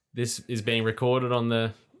 this is being recorded on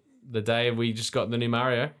the day we just got the new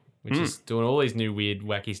Mario, which is doing all these new weird,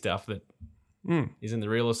 wacky stuff that isn't the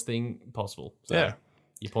realest thing possible. So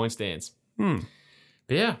your point stands. But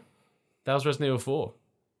yeah, that was Resident Evil 4.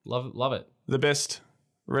 Love it. The best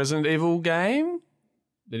Resident Evil game?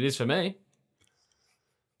 It is for me.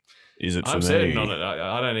 Is it for me? I'm certain on it.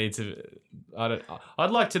 I don't need to. I'd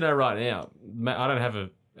like to know right now. I don't have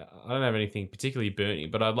anything particularly burning,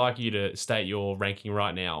 but I'd like you to state your ranking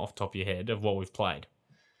right now off the top of your head of what we've played.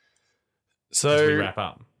 So as we wrap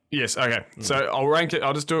up. Yes. Okay. So I'll rank it.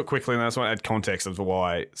 I'll just do it quickly, and I just want to add context of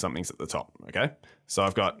why something's at the top. Okay. So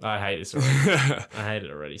I've got. I hate this already. I hate it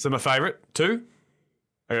already. So my favorite 2.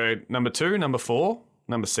 Okay. Number 2, number 4,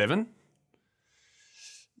 number 7,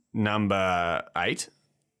 number 8.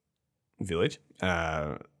 Village,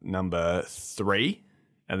 number 3,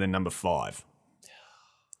 and then number 5.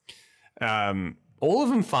 All of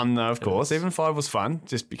them fun though, of course. Even 5 was fun,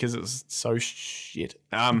 just because it was so shit.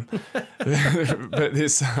 But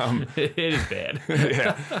this, It is bad.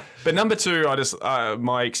 yeah. But number 2, I just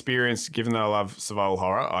my experience, given that I love survival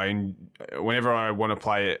horror, whenever I want to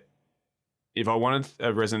play it, if I wanted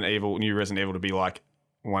a new Resident Evil to be like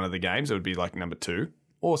one of the games, it would be like number 2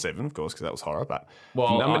 or 7, of course, because that was horror. But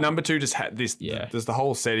number 2 just had this. Yeah. There's the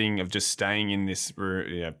whole setting of just staying in this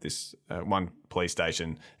this one police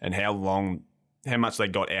station, and how much they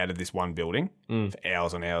got out of this one building for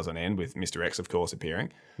hours on hours on end, with Mr. X, of course,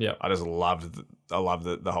 appearing. Yeah, I just loved the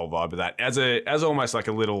whole vibe of that as almost like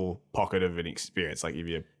a little pocket of an experience, like if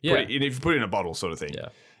you put it in a bottle sort of thing. Yeah.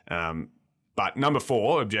 But number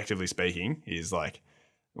 4, objectively speaking, is like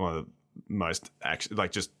one of the most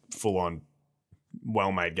just full on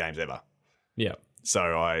well made games ever. Yeah. So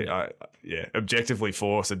objectively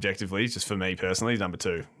 4, subjectively, just for me personally, number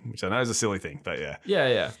 2, which I know is a silly thing, but yeah.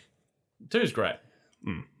 Yeah. 2 is great.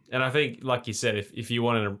 And I think, like you said, if you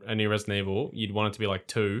wanted a new Resident Evil, you'd want it to be like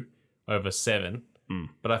 2 over 7.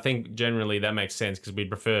 But I think generally that makes sense because we'd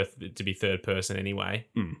prefer it to be third person anyway.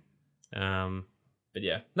 But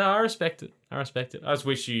yeah, no, I respect it. I just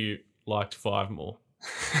wish you liked 5 more.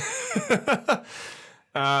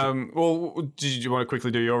 Well, did you want to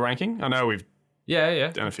quickly do your ranking? I know we've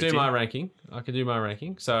done a 50. Do my ranking. I can do my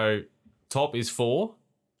ranking. So top is 4.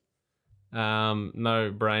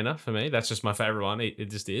 No brainer for me. That's just my favorite one. It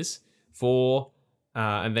just is 4,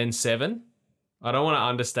 and then 7. I don't want to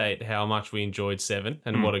understate how much we enjoyed 7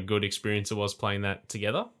 and what a good experience it was playing that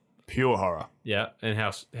together. Pure horror. Yeah, and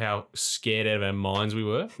how scared out of our minds we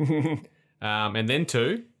were. And then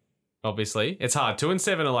 2, obviously. It's hard. 2 and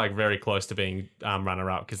 7 are like very close to being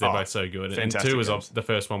runner-up because they're both so good. And 2 was the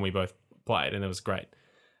first one we both played, and it was great.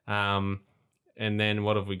 And then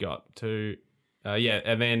what have we got? 2,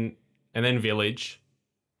 and then Village.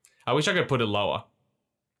 I wish I could put it lower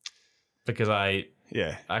because I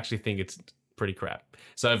actually think it's pretty crap.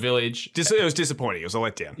 So Village. It was disappointing. It was a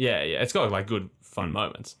letdown. Yeah. It's got like good, fun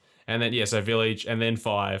moments. And then, so Village, and then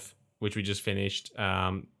 5, which we just finished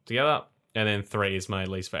together. And then 3 is my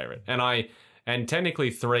least favorite. And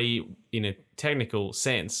technically 3, in a technical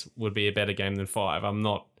sense, would be a better game than 5. I'm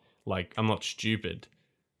not stupid,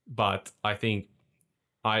 but I think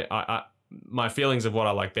my feelings of what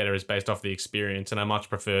I like better is based off the experience, and I much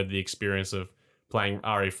preferred the experience of playing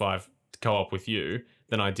RE5 co-op with you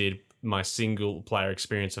than I did my single player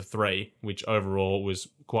experience of 3, which overall was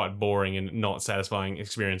quite boring and not satisfying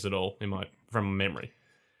experience at all from memory.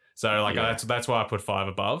 So that's why I put 5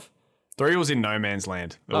 above. 3 was in no man's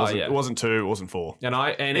land. It wasn't 2, it wasn't 4.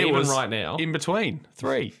 And even right now, in between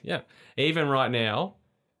 3. Yeah. Even right now,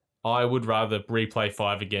 I would rather replay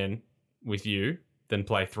 5 again with you than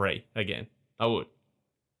play 3 again. I would.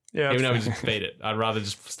 Yeah. Even though we just beat it. I'd rather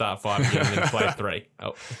just start 5 again than play 3.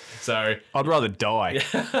 So I'd rather die.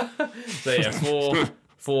 So yeah,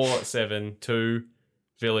 4, 7, 2,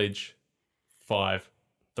 Village, 5,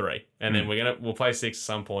 3. And then we'll play 6 at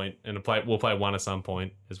some point, and we'll play 1 at some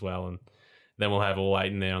point as well, and then we'll have all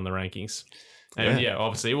 8 in there on the rankings. And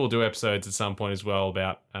obviously we'll do episodes at some point as well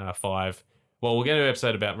about 5. Well, we're going to do an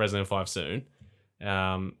episode about Resident Evil 5 soon.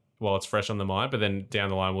 While it's fresh on the mind, but then down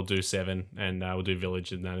the line we'll do 7 and we'll do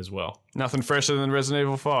Village in that as well. Nothing fresher than Resident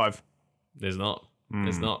Evil 5. There's not.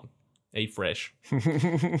 There's not. Eat fresh. All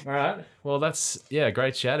right. Well, that's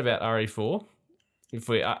great chat about RE4. If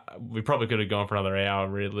we probably could have gone for another hour.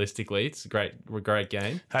 Realistically, it's a great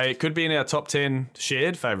game. Hey, it could be in our top 10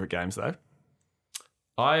 shared favorite games though.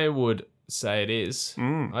 I would say it is.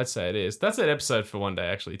 I'd say it is. That's an episode for one day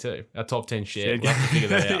actually too. Our top 10 shared. We'll have to figure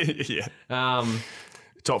that out. Yeah.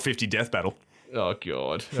 Top 50 death battle. Oh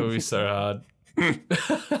god, that would be so hard.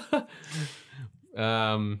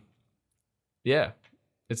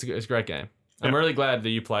 It's a great game. I'm really glad that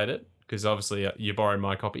you played it because obviously you borrowed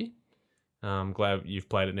my copy. I'm glad you've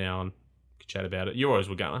played it now and can chat about it. You always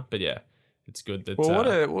were gonna, but yeah, it's good that.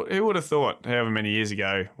 Well, who would have thought, however many years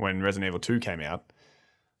ago when Resident Evil 2 came out,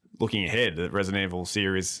 looking ahead, the Resident Evil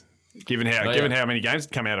series, given how many games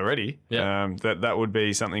had come out already, that would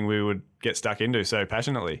be something we would get stuck into so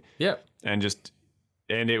passionately. Yeah, and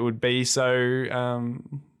it would be so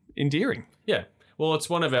endearing. Yeah, well, it's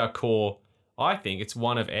one of our core. I think it's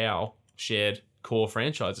one of our shared core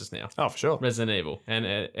franchises now. Oh, for sure, Resident Evil,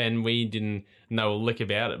 and we didn't know a lick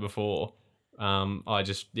about it before. I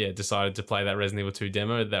just decided to play that Resident Evil 2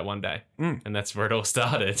 demo that one day, and that's where it all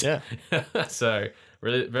started. Yeah, so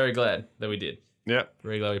really very glad that we did. Yeah,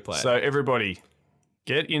 very glad we played. So everybody,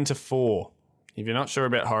 get into 4. If you're not sure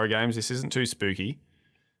about horror games, this isn't too spooky,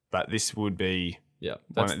 but this would be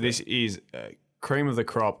this is cream of the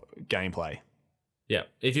crop gameplay. Yeah.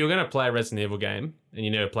 If you were going to play a Resident Evil game and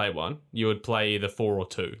you never played one, you would play either 4 or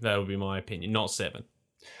 2. That would be my opinion, not 7.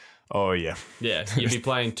 Oh, yeah. Yeah. You'd be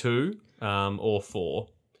playing 2 or 4.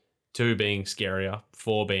 2 being scarier,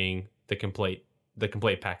 4 being the complete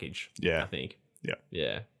package. Yeah. I think. Yeah.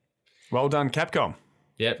 Yeah. Well done, Capcom.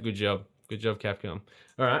 Yep. Good job. Good job, Capcom.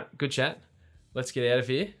 All right. Good chat. Let's get out of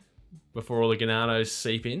here before all the Ganados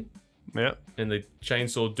seep in Yeah. and the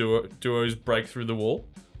chainsaw duos break through the wall.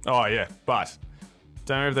 Oh, yeah. But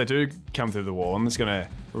don't know if they do come through the wall. I'm just going to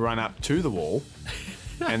run up to the wall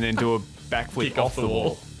and then do a backflip Kick off the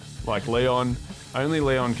wall. Like Leon, only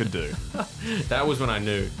Leon could do. That was when I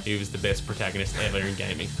knew he was the best protagonist ever in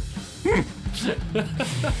gaming.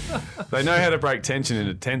 They know how to break tension in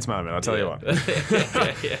a tense moment, I'll tell you what.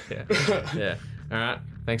 Yeah. All right.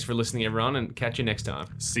 Thanks for listening, everyone, and catch you next time.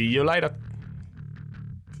 See you later.